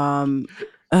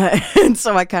and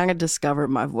so I kind of discovered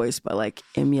my voice by like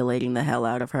emulating the hell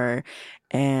out of her,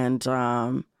 and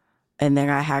then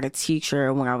I had a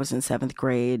teacher when I was in 7th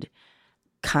grade,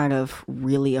 kind of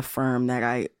really affirmed that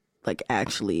I like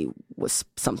actually was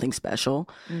something special,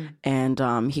 and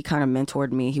he kind of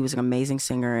mentored me. He was an amazing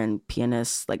singer and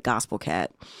pianist, like gospel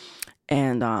cat,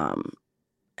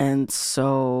 and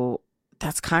so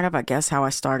that's kind of I guess how I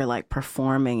started like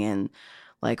performing and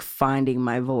like finding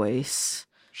my voice.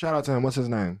 Shout out to him. What's his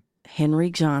name? Henry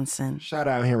Johnson. Shout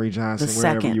out Henry Johnson, The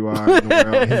wherever second. you are in the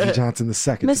world. Henry Johnson the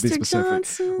second, to be Mr. specific.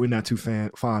 Johnson. We're not too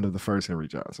fond of the first Henry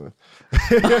Johnson.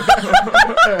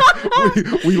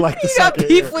 we like the You got second.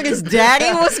 beef with his daddy?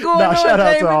 What's going Nah, on, shout out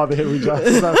baby? to all the Henry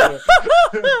Johnsons out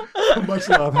there. Much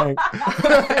love, Hank.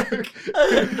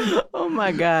 Oh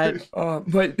my God.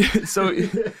 But so,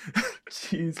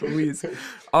 jeez Louise.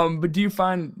 But do you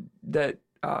find that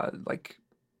like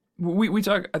we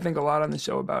talk, I think, a lot on the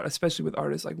show about, especially with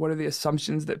artists, like what are the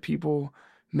assumptions that people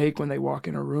make when they walk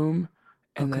in a room,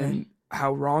 and then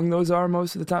how wrong those are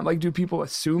most of the time. Like, do people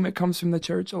assume it comes from the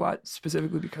church a lot,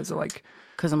 specifically because of like,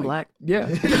 Because I'm black? yeah,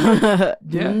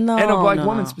 yeah, No, and a black no,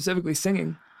 woman no. specifically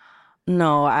singing.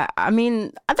 No, I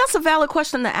mean, that's a valid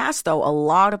question to ask, though. A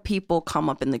lot of people come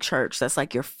up in the church. That's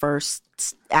like your first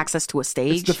access to a It's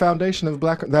stage. the foundation of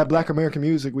Black American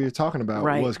music we were talking about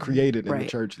Right. was created in the Right.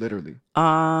 church, literally.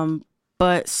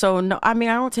 But so no, I mean,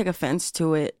 I don't take offense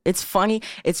to it. It's funny.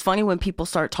 It's funny when people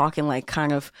start talking like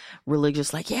kind of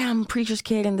religious, like, yeah, I'm a preacher's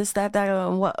kid and this, that,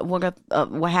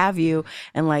 what have you,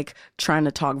 and like trying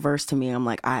to talk verse to me. I'm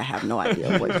like, I have no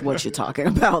idea what you're talking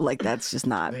about. Like, that's just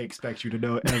not They expect you to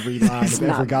know every line it's of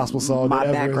every not gospel song. my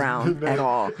that ever- background at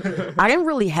all. I didn't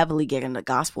really heavily get into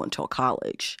gospel until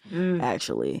college,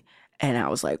 actually. And I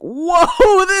was like,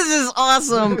 whoa, this is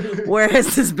awesome. Where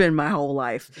has this been my whole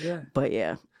life? Yeah. But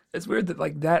yeah. it's weird that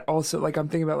like that also like I'm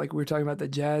thinking about like we were talking about the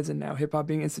jazz and now hip hop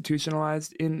being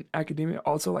institutionalized in academia.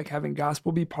 Also like having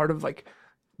gospel be part of like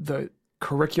the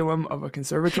curriculum of a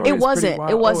conservatory. It wasn't.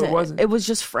 It wasn't. It was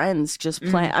just friends just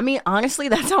playing. I mean, honestly,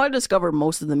 that's how I discovered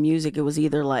most of the music. It was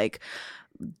either like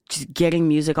just getting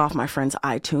music off my friends'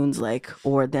 iTunes, like,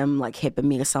 or them like hipping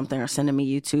me to something or sending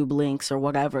me YouTube links or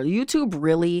whatever. YouTube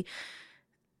really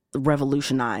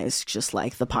revolutionized just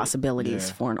like the possibilities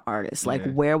for an artist.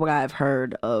 Like, where would I have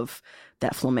heard of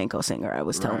that flamenco singer I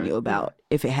was telling you about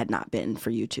if it had not been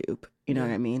for YouTube? You know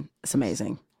what I mean? It's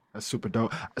amazing. That's super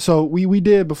dope. So we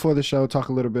did before the show talk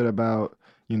a little bit about,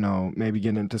 you know, maybe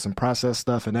getting into some process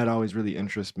stuff, and that always really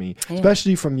interests me,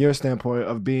 especially from your standpoint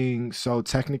of being so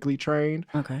technically trained.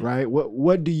 Okay. Right?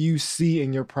 What do you see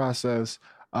in your process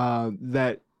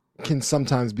that can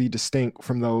sometimes be distinct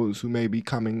from those who may be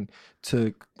coming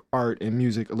to art and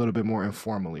music a little bit more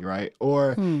informally, right?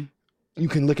 Or you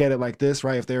can look at it like this,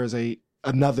 right? If there is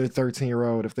another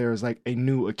 13-year-old, if there is like a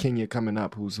new Akinya coming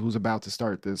up who's about to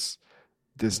start this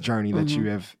journey that you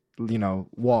have, you know,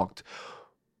 walked,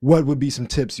 what would be some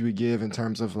tips you would give in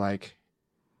terms of like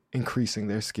increasing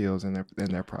their skills in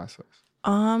their process?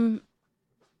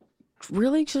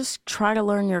 Really just try to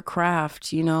learn your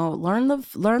craft, you know, learn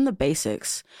the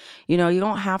basics. You know, you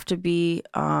don't have to be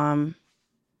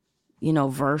you know,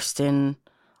 versed in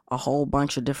a whole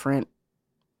bunch of different,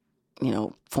 you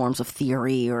know, forms of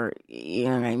theory or, you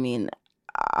know what I mean?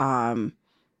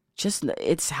 Just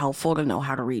it's helpful to know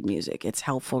how to read music. It's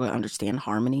helpful to understand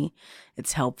harmony.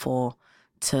 It's helpful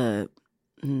to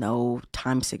know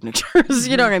time signatures,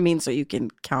 you know what I mean? So you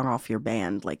can count off your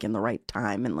band like in the right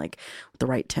time and like with the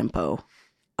right tempo.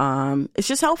 It's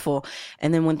just helpful.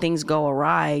 And then when things go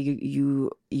awry,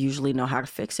 you usually know how to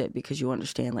fix it because you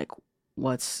understand like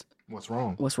what's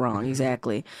wrong.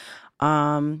 Exactly.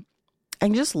 And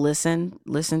just listen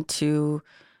to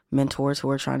mentors who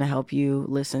are trying to help you,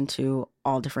 listen to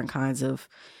all different kinds of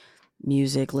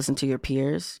music, listen to your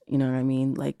peers, you know what I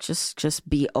mean? Like just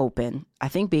be open. I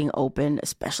think being open,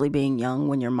 especially being young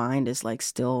when your mind is like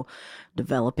still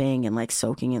developing and like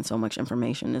soaking in so much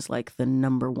information, is like the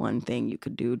number one thing you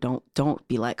could do. Don't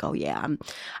be like, oh yeah,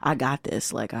 I got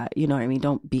this. Like you know what I mean?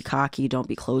 Don't be cocky, don't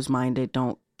be closed-minded,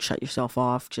 don't shut yourself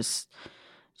off. Just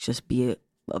be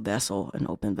a vessel, an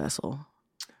open vessel.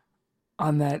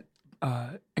 On that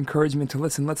encouragement to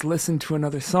listen, let's listen to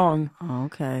another song.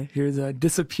 Okay. Here's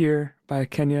Disappear by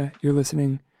Kenya. You're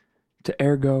listening to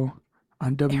Ergo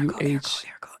on WHAPK.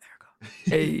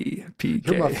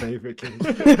 You're my favorite, Kenya.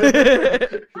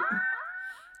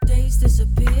 Days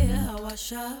disappear, I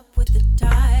wash up with the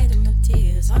tide of my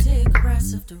tears. I take a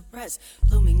breath of the rest,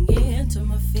 blooming into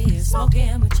my fears.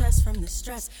 Smoking my chest from the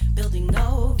stress, building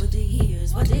over the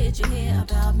years. What did you hear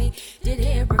about me? Did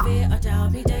it revere or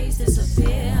doubt me? Days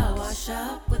disappear, I wash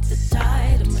up with the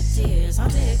tide of my tears. I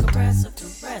take a breath of the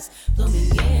rest, blooming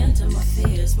into my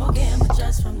fears. Smoking my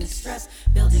chest from the stress,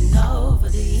 building over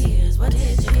the years. What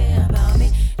did you hear about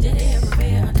me? Did it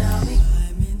revere or doubt me?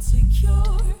 I'm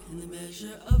insecure in the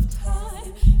measure of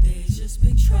time. They just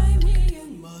betray me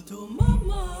and muddle my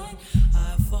mind.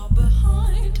 I fall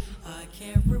behind, I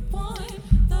can't rewind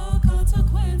the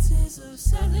consequences of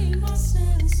selling my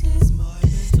senses. My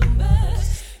mental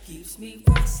mess keeps me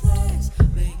restless,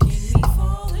 making me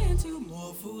fall into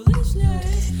more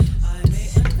foolishness. I may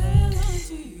unveil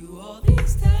unto you all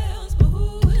these tales, but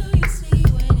who will you see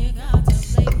when you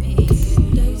contemplate me?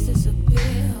 Days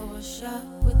disappear, wash up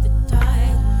with the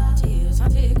tide of my tears. I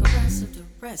take a rest of the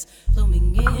rest,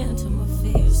 blooming into my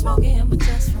fears. Smoking my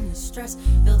chest from the stress,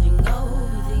 building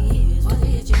over the years. What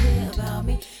did you hear about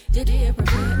me? Did it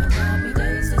prepare about me?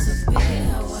 Days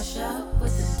disappear, I wash up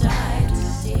with the tide of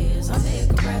my tears. I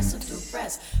take a rest of the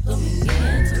rest, blooming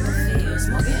into my fears.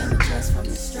 Smoking my chest from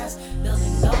the stress,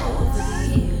 building over the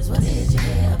years. What did you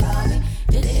hear about me?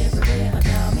 Did it prepare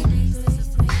about me? Days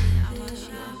disappear, I wash up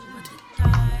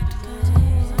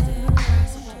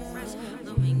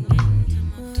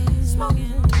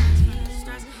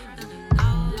with the tide of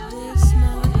my tears. I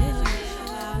take a rest of the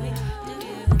rest, blooming into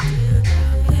my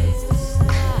fears. Smoking my chest from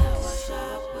the stress, building over the years. What did you hear about me? Did it prepare about me? Days disappear, I wash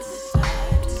up with the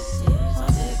tide of my tears. I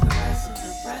take a rest of the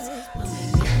rest,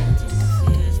 blooming into my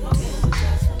fears. Smoking my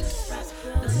chest from the stress,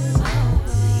 building over the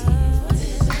years. What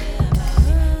did you hear about me?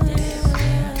 Did it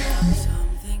prepare about me?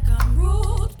 Some think I'm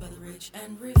ruled by the rich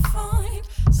and refined.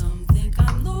 Some think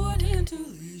I'm lured into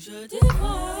leisure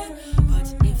divine.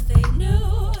 But if they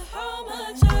knew how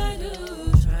much I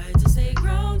do, try to stay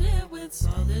grounded with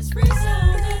solace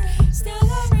resounding.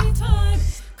 Still every time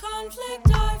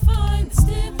conflict I find,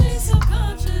 deeply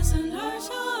subconscious and harsh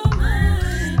on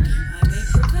mine. I may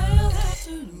prevail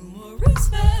after numerous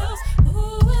fails, but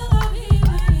who will I be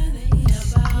when they hear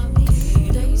about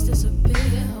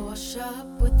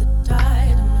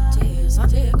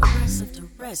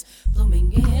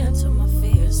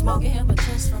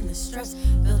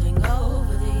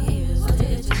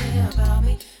about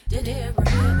me. Did it ever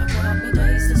hit about me?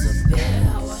 Days disappear.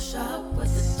 How I shop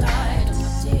with the tide of my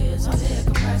tears. On the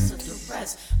compressor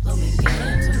duress. Blooming into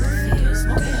my fears.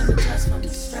 Smoking the dust from the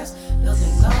stress.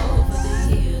 Building over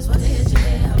the years. What did you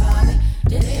hear about me?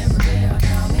 Did it ever hear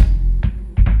about me?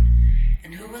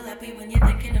 And who will I be when you're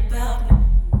thinking about me?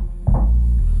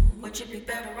 Would you be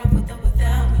better off with or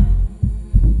without me?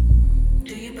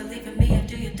 Do you believe in me or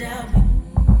do you doubt me?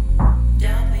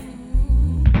 Doubt me.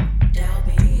 Doubt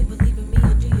me. Do you believe in me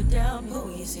or do you doubt me? Who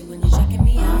will you see when you're checking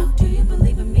me out? Do you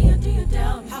believe in me or do you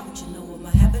doubt me? How would you know what my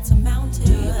habits amount to?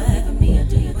 Do you believe in me or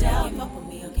do you doubt me? Give up on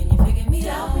me or can you figure me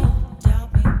out?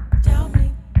 Doubt me. Doubt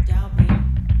me. Doubt me.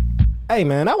 Hey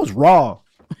man, that was raw.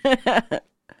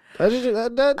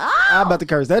 I'm about to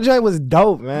curse. That joint was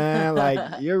dope, man.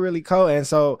 Like, you're really cool. And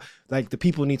so, like, the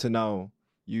people need to know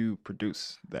you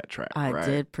produced that track, I right?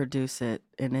 did produce it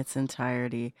in its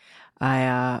entirety.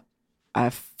 I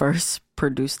first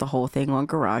produced the whole thing on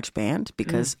GarageBand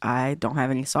because I don't have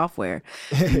any software.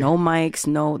 No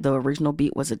mics, the original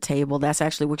beat was a table. That's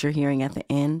actually what you're hearing at the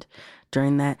end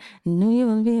during that.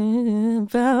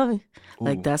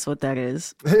 Like, that's what that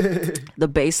is. The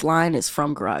bass line is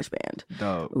from GarageBand.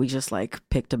 Dope. We just like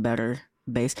picked a better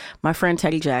bass. My friend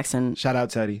Teddy Jackson. Shout out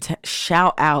Teddy.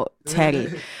 Shout out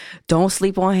Teddy. Don't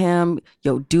sleep on him.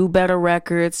 Yo, Do Better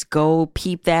Records. Go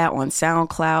peep that on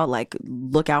SoundCloud. Like,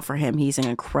 look out for him. He's an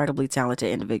incredibly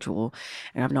talented individual,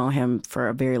 and I've known him for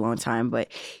a very long time. But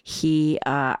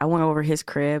I went over his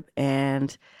crib,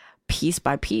 and piece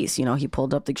by piece, he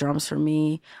pulled up the drums for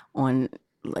me on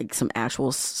like some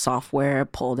actual software,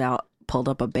 pulled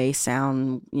up a bass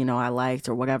sound, I liked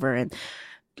or whatever, and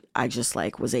I just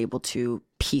like was able to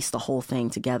piece the whole thing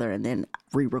together and then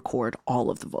re-record all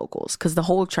of the vocals because the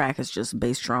whole track is just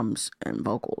bass, drums, and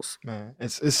vocals. Man,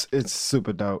 it's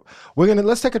super dope.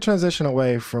 Let's take a transition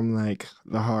away from like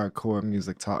the hardcore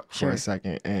music talk for a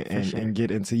second and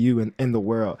get into you and in the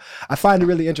world. I find it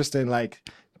really interesting, like,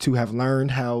 to have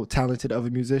learned how talented of a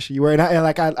musician you were. And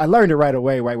I learned it right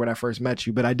away, right when I first met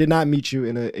you, but I did not meet you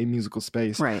in a musical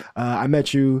space. Right. I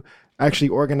met you actually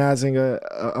organizing a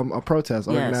protest,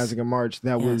 organizing a march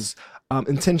that was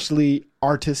intentionally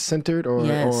artist-centered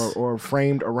or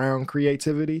framed around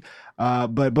creativity.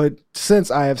 But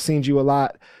since I have seen you a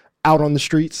lot out on the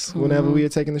streets, whenever we are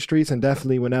taking the streets, and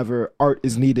definitely whenever art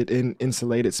is needed in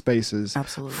insulated spaces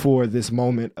for this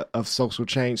moment of social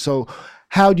change. So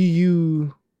how did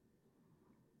you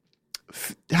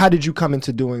come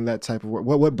into doing that type of work?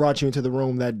 What brought you into the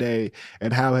room that day,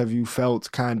 and how have you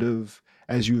felt kind of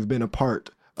as you've been a part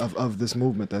of this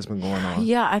movement that's been going on?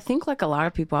 Yeah, I think like a lot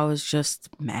of people, I was just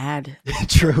mad.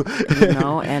 True.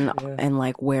 And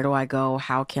like, where do I go?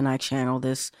 How can I channel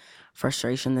this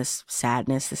frustration, this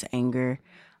sadness, this anger,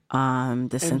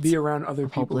 this sense be around other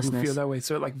people who hopelessness. feel that way,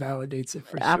 so it like validates it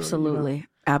for Absolutely. sure.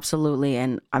 Absolutely.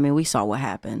 And I mean, we saw what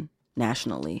happened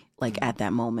nationally, like at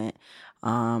that moment.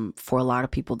 For a lot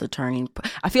of people,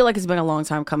 I feel like it's been a long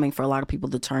time coming. For a lot of people,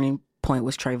 the turning point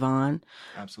was Trayvon.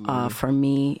 Absolutely. For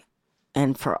me,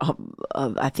 and for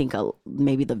I think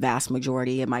maybe the vast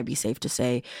majority, it might be safe to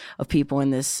say, of people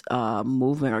in this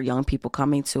movement or young people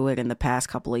coming to it in the past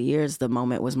couple of years, the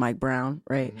moment was Mike Brown,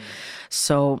 right?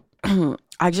 So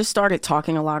I just started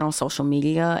talking a lot on social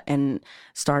media and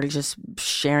started just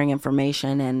sharing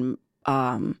information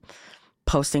and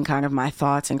posting kind of my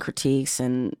thoughts and critiques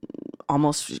and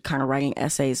almost kind of writing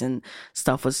essays, and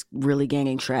stuff was really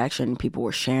gaining traction. People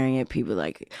were sharing it, people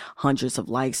like hundreds of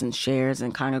likes and shares,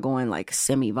 and kind of going like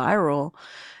semi-viral.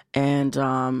 And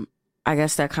I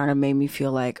guess that kind of made me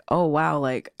feel like, oh wow,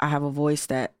 like I have a voice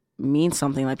that means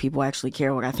something, like people actually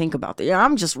care what I think about that. Yeah,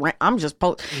 I'm just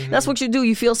That's what you do.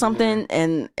 You feel something,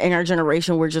 and in our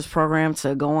generation, we're just programmed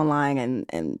to go online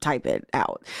and type it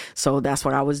out. So that's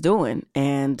what I was doing.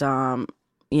 And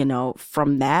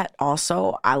from that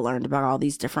also, I learned about all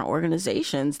these different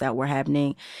organizations that were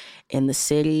happening in the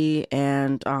city,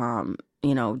 and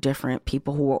different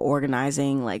people who were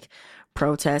organizing like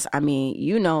protests. I mean,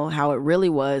 you know how it really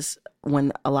was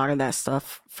when a lot of that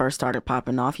stuff first started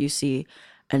popping off. You see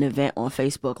an event on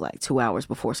Facebook like 2 hours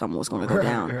before something was going to go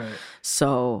down. Right.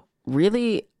 So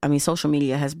really, I mean, social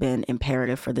media has been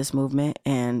imperative for this movement,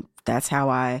 and that's how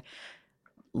I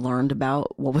learned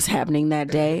about what was happening that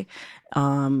day.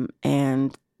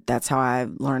 And that's how I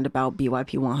learned about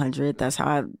BYP 100. That's how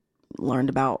I learned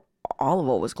about all of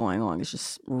what was going on. It's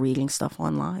just reading stuff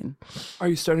online. Are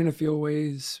you starting to feel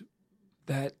ways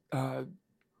that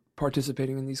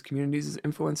participating in these communities is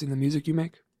influencing the music you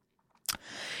make?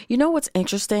 You know what's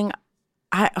interesting?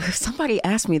 Somebody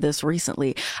asked me this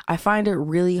recently. I find it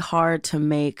really hard to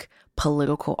make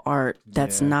political art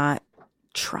that's not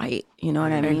trite. You know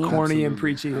what I and mean? corny and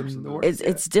preachy and the worst.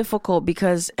 It's difficult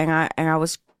because and I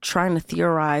was trying to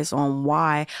theorize on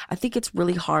why. I think it's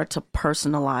really hard to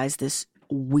personalize this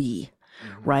we.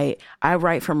 Right. I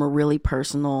write from a really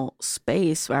personal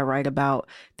space. I write about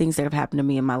things that have happened to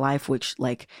me in my life, which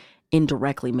like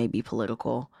indirectly may be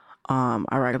political. I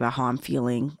write about how I'm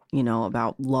feeling, you know,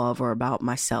 about love or about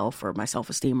myself or my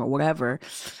self-esteem or whatever.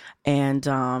 And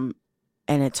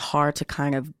it's hard to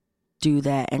kind of do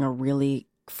that in a really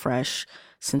fresh,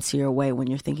 sincere way when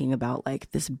you're thinking about like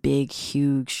this big,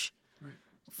 huge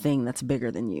thing that's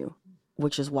bigger than you,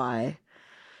 which is why,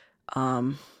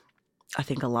 I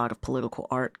think a lot of political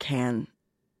art can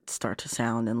start to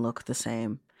sound and look the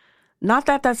same. Not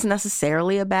that that's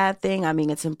necessarily a bad thing. I mean,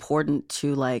 it's important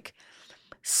to like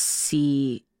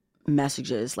see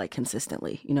messages like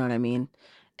consistently, you know what I mean?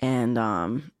 And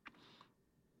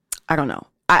I don't know.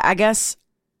 I guess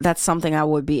that's something I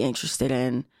would be interested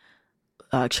in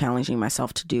challenging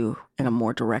myself to do in a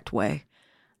more direct way.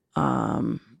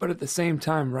 But at the same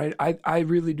time, right, I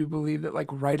really do believe that like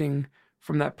writing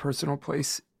from that personal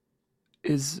place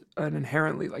is an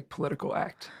inherently like political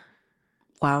act.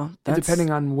 Wow, And depending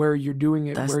on where you're doing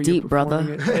it, that's where deep, you're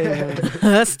brother. performing it.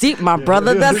 That's deep, my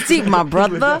brother. That's deep, my Would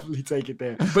brother. definitely take it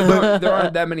there. But there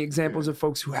aren't that many examples of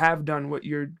folks who have done what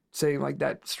you're saying, like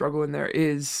that struggle in there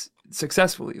is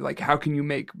successfully. Like, how can you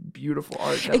make beautiful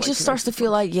art? That, It like, just starts to connects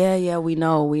feel like, yeah, we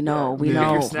know, we know.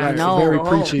 snacks, Very Go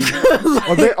preachy.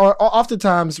 or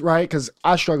oftentimes, right? Because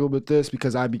I struggled with this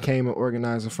because I became an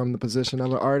organizer from the position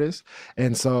of an artist,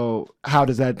 and so how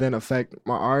does that then affect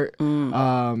my art?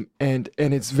 And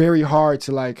it's very hard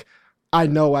to like. I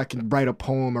know I can write a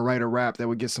poem or write a rap that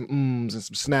would get some ums and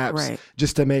some snaps Right.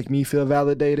 just to make me feel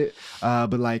validated.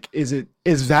 But like, is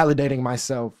validating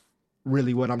myself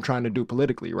really what I'm trying to do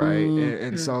politically, right?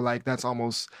 And so like that's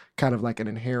almost kind of like an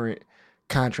inherent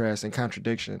contrast and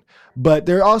contradiction. But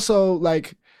there also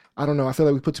like, I don't know, I feel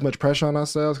like we put too much pressure on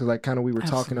ourselves because like kind of we were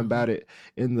talking about it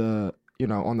in the, you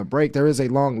know, on the break. There is a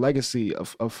long legacy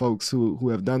of folks who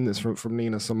have done this from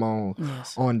Nina Simone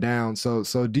on down. So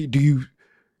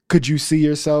could you see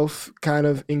yourself kind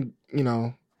of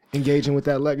engaging with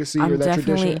that legacy or I'm that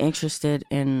definitely tradition? interested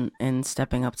in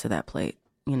stepping up to that plate,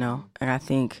 you know, and I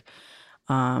think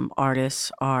artists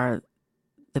are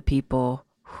the people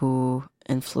who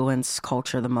influence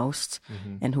culture the most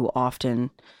and who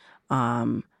often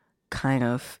kind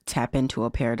of tap into a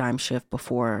paradigm shift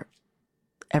before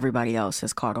everybody else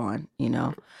has caught on, you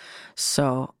know.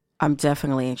 So I'm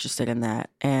definitely interested in that,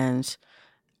 and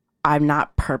I'm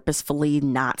not purposefully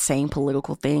not saying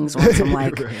political things or some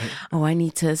like, Right. oh, I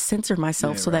need to censor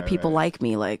myself Yeah, so that right, people right. like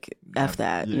me. Like, F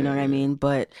that, you know what I mean?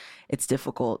 But it's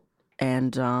difficult.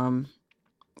 And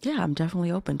yeah, I'm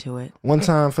definitely open to it. One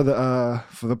time for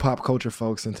the pop culture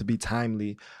folks and to be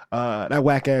timely, that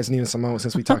whack ass Nina Simone,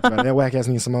 since we talked about it, that whack ass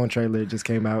Nina Simone trailer just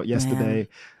came out yesterday.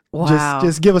 Wow.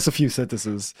 Just give us a few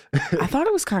sentences. I thought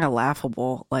it was kind of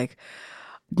laughable. Like,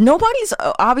 nobody's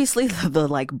obviously the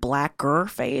like black girl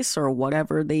face or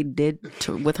whatever they did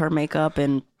with her makeup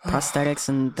and prosthetics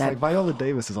and It's that like Viola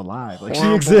Davis is alive. Like she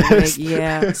horrible exists. wig.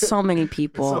 Yeah, so many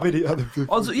people. So many other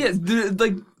people. Also, yeah,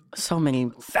 like So many.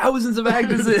 thousands of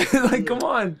actors. Like, come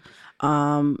on.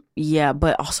 Yeah,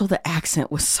 but also the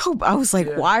accent was so. I was like,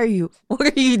 Yeah. what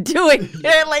are you doing?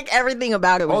 Like everything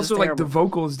about it was Also, just like the terrible.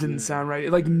 vocals didn't sound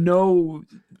right. Like, no.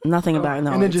 Nothing about it.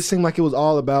 No, And it it's- just seemed like it was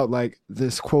all about like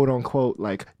this quote unquote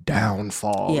like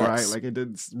downfall, Yes. right? Like it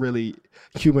didn't really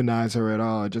humanize her at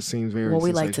all. It just seems very well,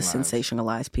 we like to sensationalized.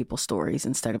 sensationalize people's stories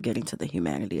instead of getting to the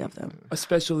humanity of them.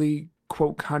 Especially,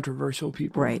 quote, controversial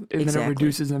people. Right, And then exactly. it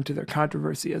reduces them to their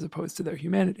controversy as opposed to their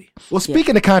humanity. Well,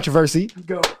 speaking of controversy,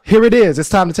 Go. here it is. It's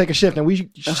time to take a shift, and we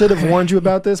should have warned you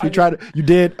about this. We tried. You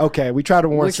did. Okay, we tried to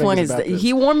warn. Which one singers is about that? this.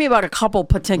 He warned me about a couple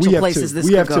potential We have places two. this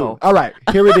We could have go. two. All right,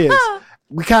 here it is.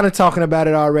 We kind of talking about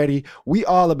it already. We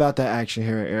all about that action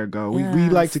here at Ergo. We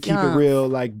like to keep it yes. real,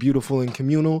 like beautiful and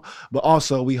communal, but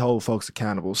also we hold folks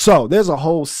accountable. So there's a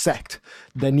whole sect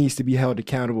that needs to be held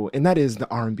accountable, and that is the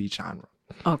R&B genre.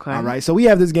 Okay. All right, so we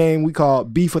have this game we call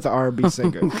Beef with the R&B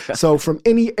Singer. So from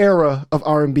any era of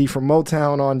R&B, from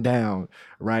Motown on down,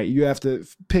 right, you have to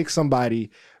pick somebody,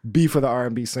 beef with the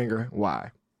R&B singer.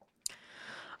 Why?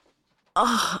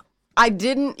 I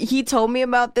didn't. He told me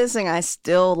about this, and I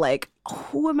still like.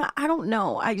 Who am I? I don't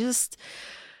know. I just.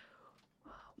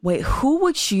 Wait, who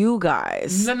would you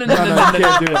guys? No. You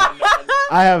can't do that.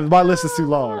 I have my list is too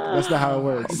long. That's not how it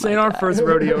works. This ain't our first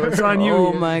rodeo. It's on you.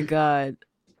 Oh my god,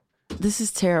 this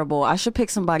is terrible. I should pick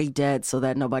somebody dead so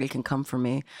that nobody can come for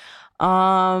me.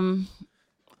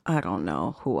 I don't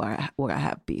know who I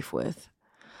have beef with.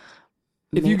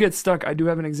 If you get stuck, I do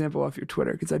have an example off your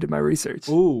Twitter because I did my research.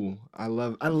 Ooh, I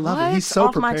love what? it. He's so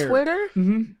off prepared. my Twitter?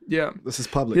 Yeah. This is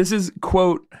public. This is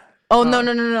quote. Oh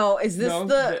no! Is this No,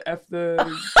 the?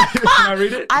 Can I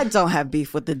read it? I don't have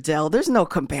beef with Adele. There's no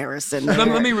comparison.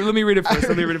 Let me read it first.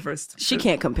 Let me read it first. She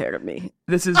can't compare to me.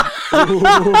 This is There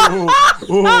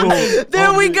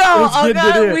we go. Oh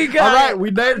God, we got All right, it.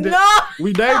 we named it. No.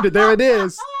 We named it. There it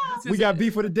is. We got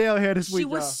beef with Adele here this week. She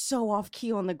was y'all. so off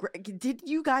key on the. Did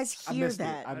you guys I hear missed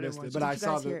that? it. I missed it, Did but I you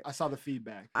saw guys hear it? I saw the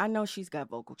feedback. I know she's got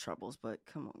vocal troubles, but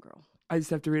come on, girl. I just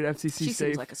have to read FCC She safe.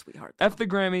 seems like a sweetheart. though. F the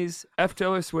Grammys. F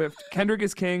Taylor Swift. Kendrick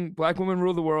is king. Black women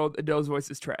rule the world. Adele's voice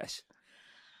is trash.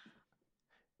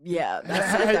 Yeah,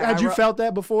 that's it. Had you felt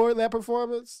that before that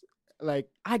performance? Like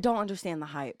I don't understand the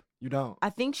hype. you don't.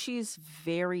 I think she's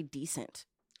very decent,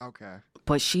 Okay.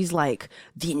 but she's like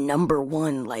the number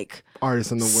one like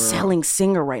Artist in the world. selling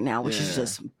singer right now, which is Yeah.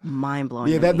 just mind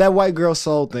blowing. Yeah, that white girl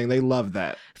soul thing. They love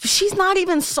that. She's not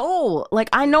even soul. Like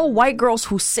I know white girls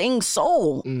who sing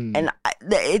soul, and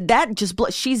that just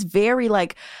she's very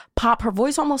like pop. Her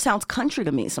voice almost sounds country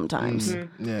to me sometimes.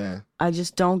 Yeah. I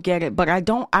just don't get it, but I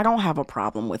don't have a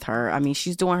problem with her. I mean,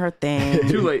 she's doing her thing.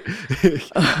 Too late.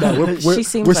 No, She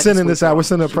seems we're like a sending sweet this out. girl. We're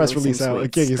sending a She press really release seems out.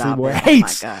 sweet. King and Stop Seymour it. Oh my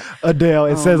hates God. Adele.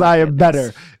 It says I am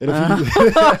better. And if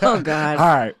you- Oh God. All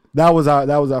right, that was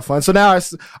our fun. So now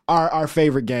it's our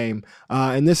favorite game,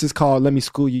 and this is called "Let Me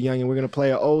School You Young." And we're gonna play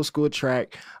an old school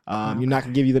track. You're not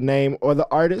gonna give you the name or the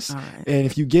artist, right. and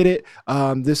if you get it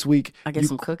this week, I get you,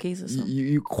 some cookies or something.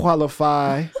 you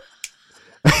qualify.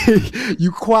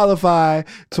 You qualify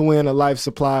to win a life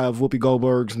supply of Whoopi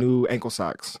Goldberg's new ankle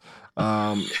socks.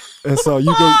 And so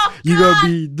you gonna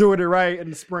be doing it right in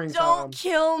the springtime. Don't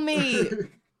kill me.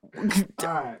 All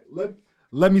right,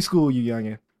 let me school you,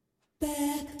 youngin.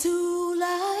 Back to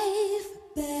life,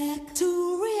 back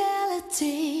to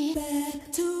reality,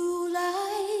 back to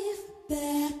life,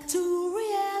 back to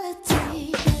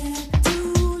reality, back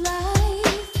to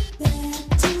life,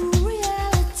 back to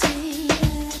reality,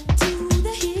 back to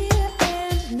the here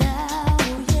and now,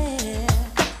 yeah.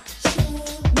 Show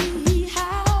me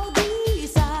how,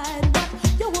 decide what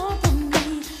you want from me.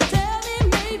 Tell me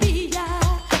maybe I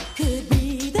could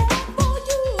be there for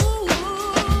you.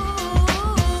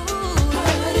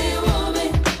 However do you want me?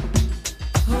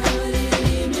 However do you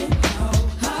need me?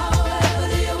 However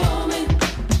do you want me?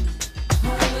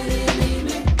 However do you need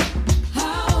me?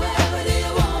 However do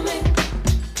you want me?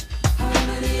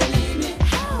 However do you need me?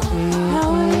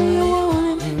 However do you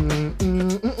want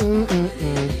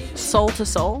me? Soul to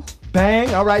soul.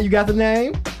 Bang. All right, you got the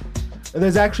name.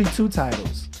 There's actually two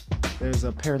titles. There's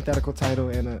a parenthetical title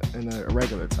and a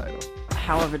regular title.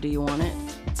 However do you want it?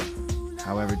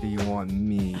 However do you want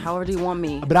me? However do you want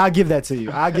me? But I'll give that to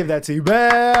you.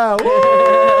 Bam.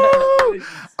 Woo!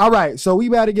 All right, so we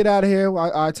about to get out of here.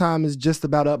 Our time is just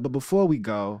about up. But before we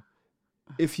go,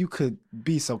 if you could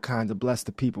be so kind to bless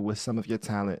the people with some of your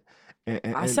talent.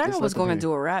 I said I was going to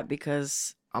do a rap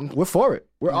because We're for it.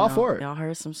 We're all you know, for it. Y'all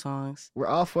heard some songs. We're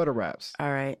all for the raps.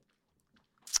 All right.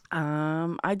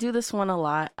 I do this one a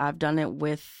lot. I've done it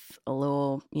with a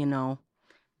little,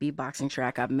 beatboxing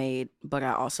track I've made, but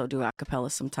I also do a cappella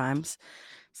sometimes.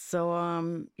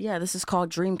 So, yeah, this is called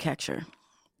Dreamcatcher.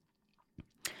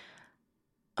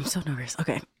 I'm so nervous.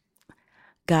 Okay.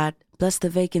 God, bless the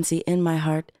vacancy in my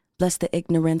heart. Bless the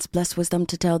ignorance, bless wisdom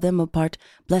to tell them apart.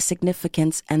 Bless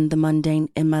significance and the mundane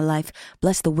in my life.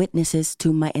 Bless the witnesses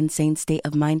to my insane state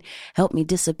of mind. Help me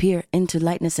disappear into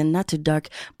lightness and not to dark.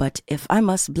 But if I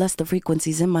must, bless the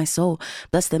frequencies in my soul.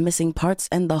 Bless the missing parts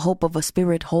and the hope of a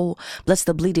spirit whole. Bless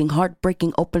the bleeding heart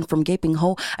breaking open from gaping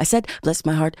hole. I said, bless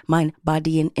my heart, mind,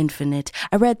 body, and infinite.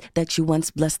 I read that you once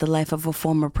blessed the life of a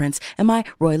former prince. Am I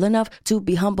royal enough to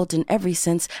be humbled in every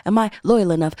sense? Am I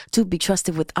loyal enough to be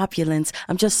trusted with opulence?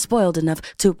 I'm just spoiled enough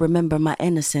to remember my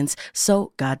innocence.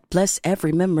 So God bless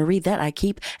every memory that I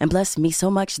keep, and bless me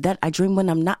so much that I dream when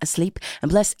I'm not asleep,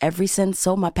 and bless every sin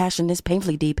so my passion is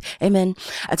painfully deep. Amen.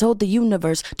 I told the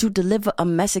universe to deliver a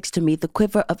message to me. The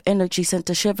quiver of energy sent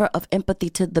a shiver of empathy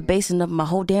to the basin of my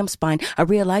whole damn spine. I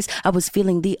realized I was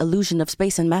feeling the illusion of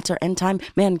space and matter and time.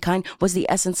 Mankind was the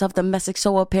essence of the message,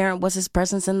 so apparent was his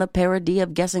presence in the parody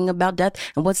of guessing about death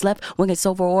and what's left when it's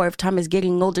over, or if time is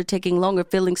getting older, taking longer,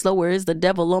 feeling slower. Is the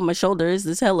devil on my shoulder? Is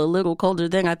this hell a little colder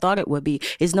than I thought it would be?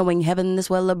 Is knowing heaven this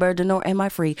well a burden, or am I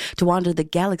free to wander the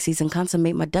galaxies and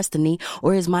consummate my destiny?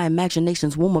 Or is my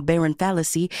imagination's womb a barren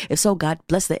fallacy? If so, God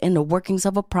bless the inner workings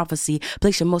of a prophecy.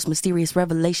 Place your most mysterious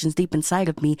revelations deep inside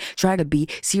of me. Try to be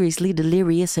seriously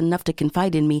delirious enough to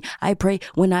confide in me. I pray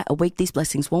when I awake these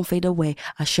blessings won't fade away.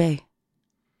 Ashe.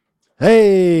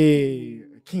 Hey,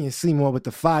 Kenya Seymour with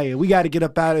the fire. We got to get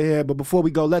up out of here. But before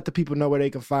we go, let the people know where they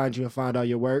can find you and find all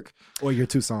your work or your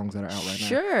 2 songs that are out right now.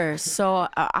 Sure. So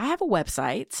I have a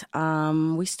website.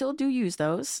 We still do use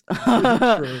those.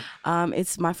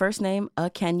 It's my first name,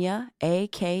 Akenya,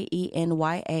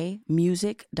 Akenya,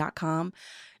 music.com.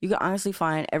 You can honestly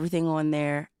find everything on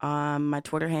there. My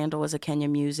Twitter handle is Akenya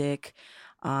Music.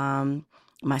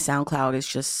 My SoundCloud is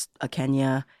just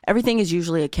Akenya. Everything is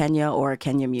usually Akenya or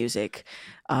Akenya Music.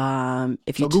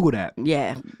 If you Google that.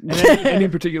 Yeah. Any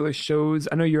particular shows?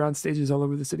 I know you're on stages all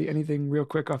over the city. Anything real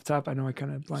quick off top? I know I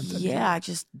kind of blindsided you. Yeah, I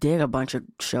just did a bunch of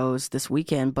shows this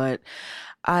weekend, but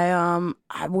I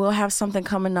will have something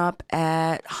coming up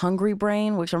at Hungry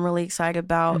Brain, which I'm really excited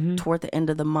about toward the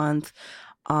end of the month.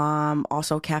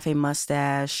 Also Cafe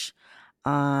Mustache.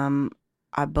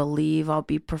 I believe I'll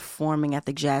be performing at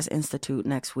the Jazz Institute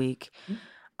next week.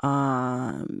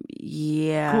 Yeah.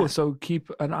 Cool. So keep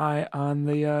an eye on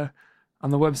the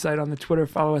website, on the Twitter.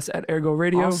 Follow us at Ergo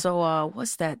Radio. Also,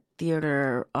 what's that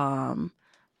theater?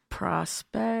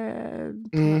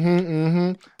 Prospect.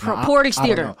 Portage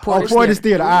Theater. Portage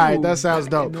Theater. All right, that sounds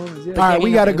dope. All right,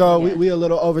 we gotta go. We a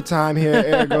little overtime here at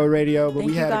Ergo Radio, but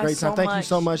we had a great time. Thank you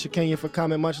so much, Akenya, for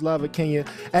coming. Much love, Akenya.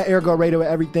 At Ergo Radio,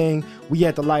 everything. We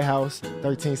at the Lighthouse,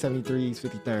 1373 East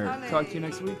 53rd. Talk to you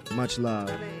next week. Much love.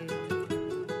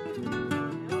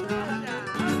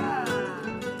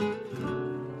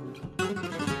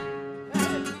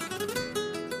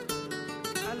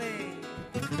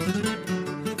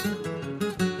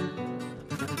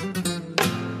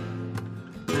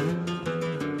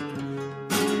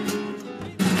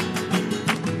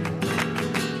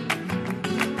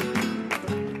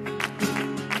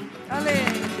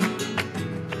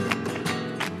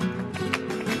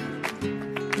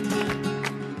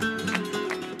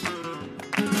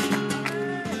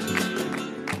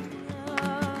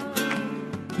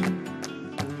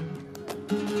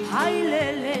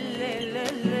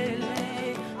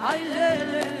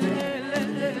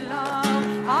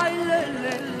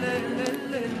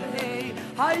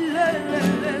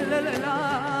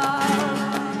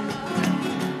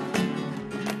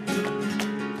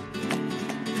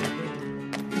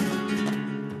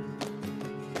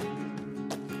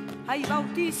 Ahí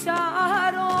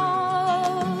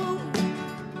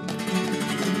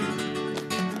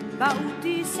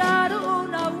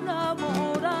bautizaron a una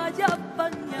mora, ya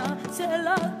España se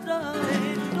la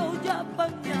trae, no, ya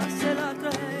España se la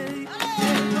trae.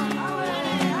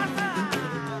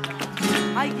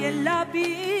 Ahí en la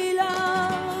pila,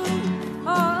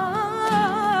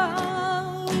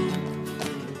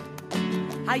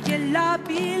 ahí en la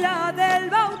pila del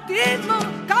bautismo,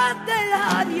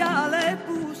 Candelaria le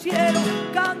pusieron,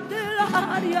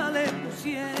 Candelaria le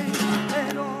pusieron.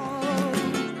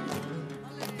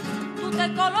 Tú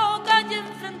te colocas allí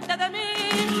enfrente de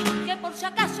mí, que por si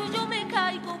acaso yo me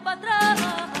caigo para atrás.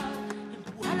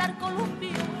 Empuja al columpio,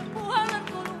 empuja al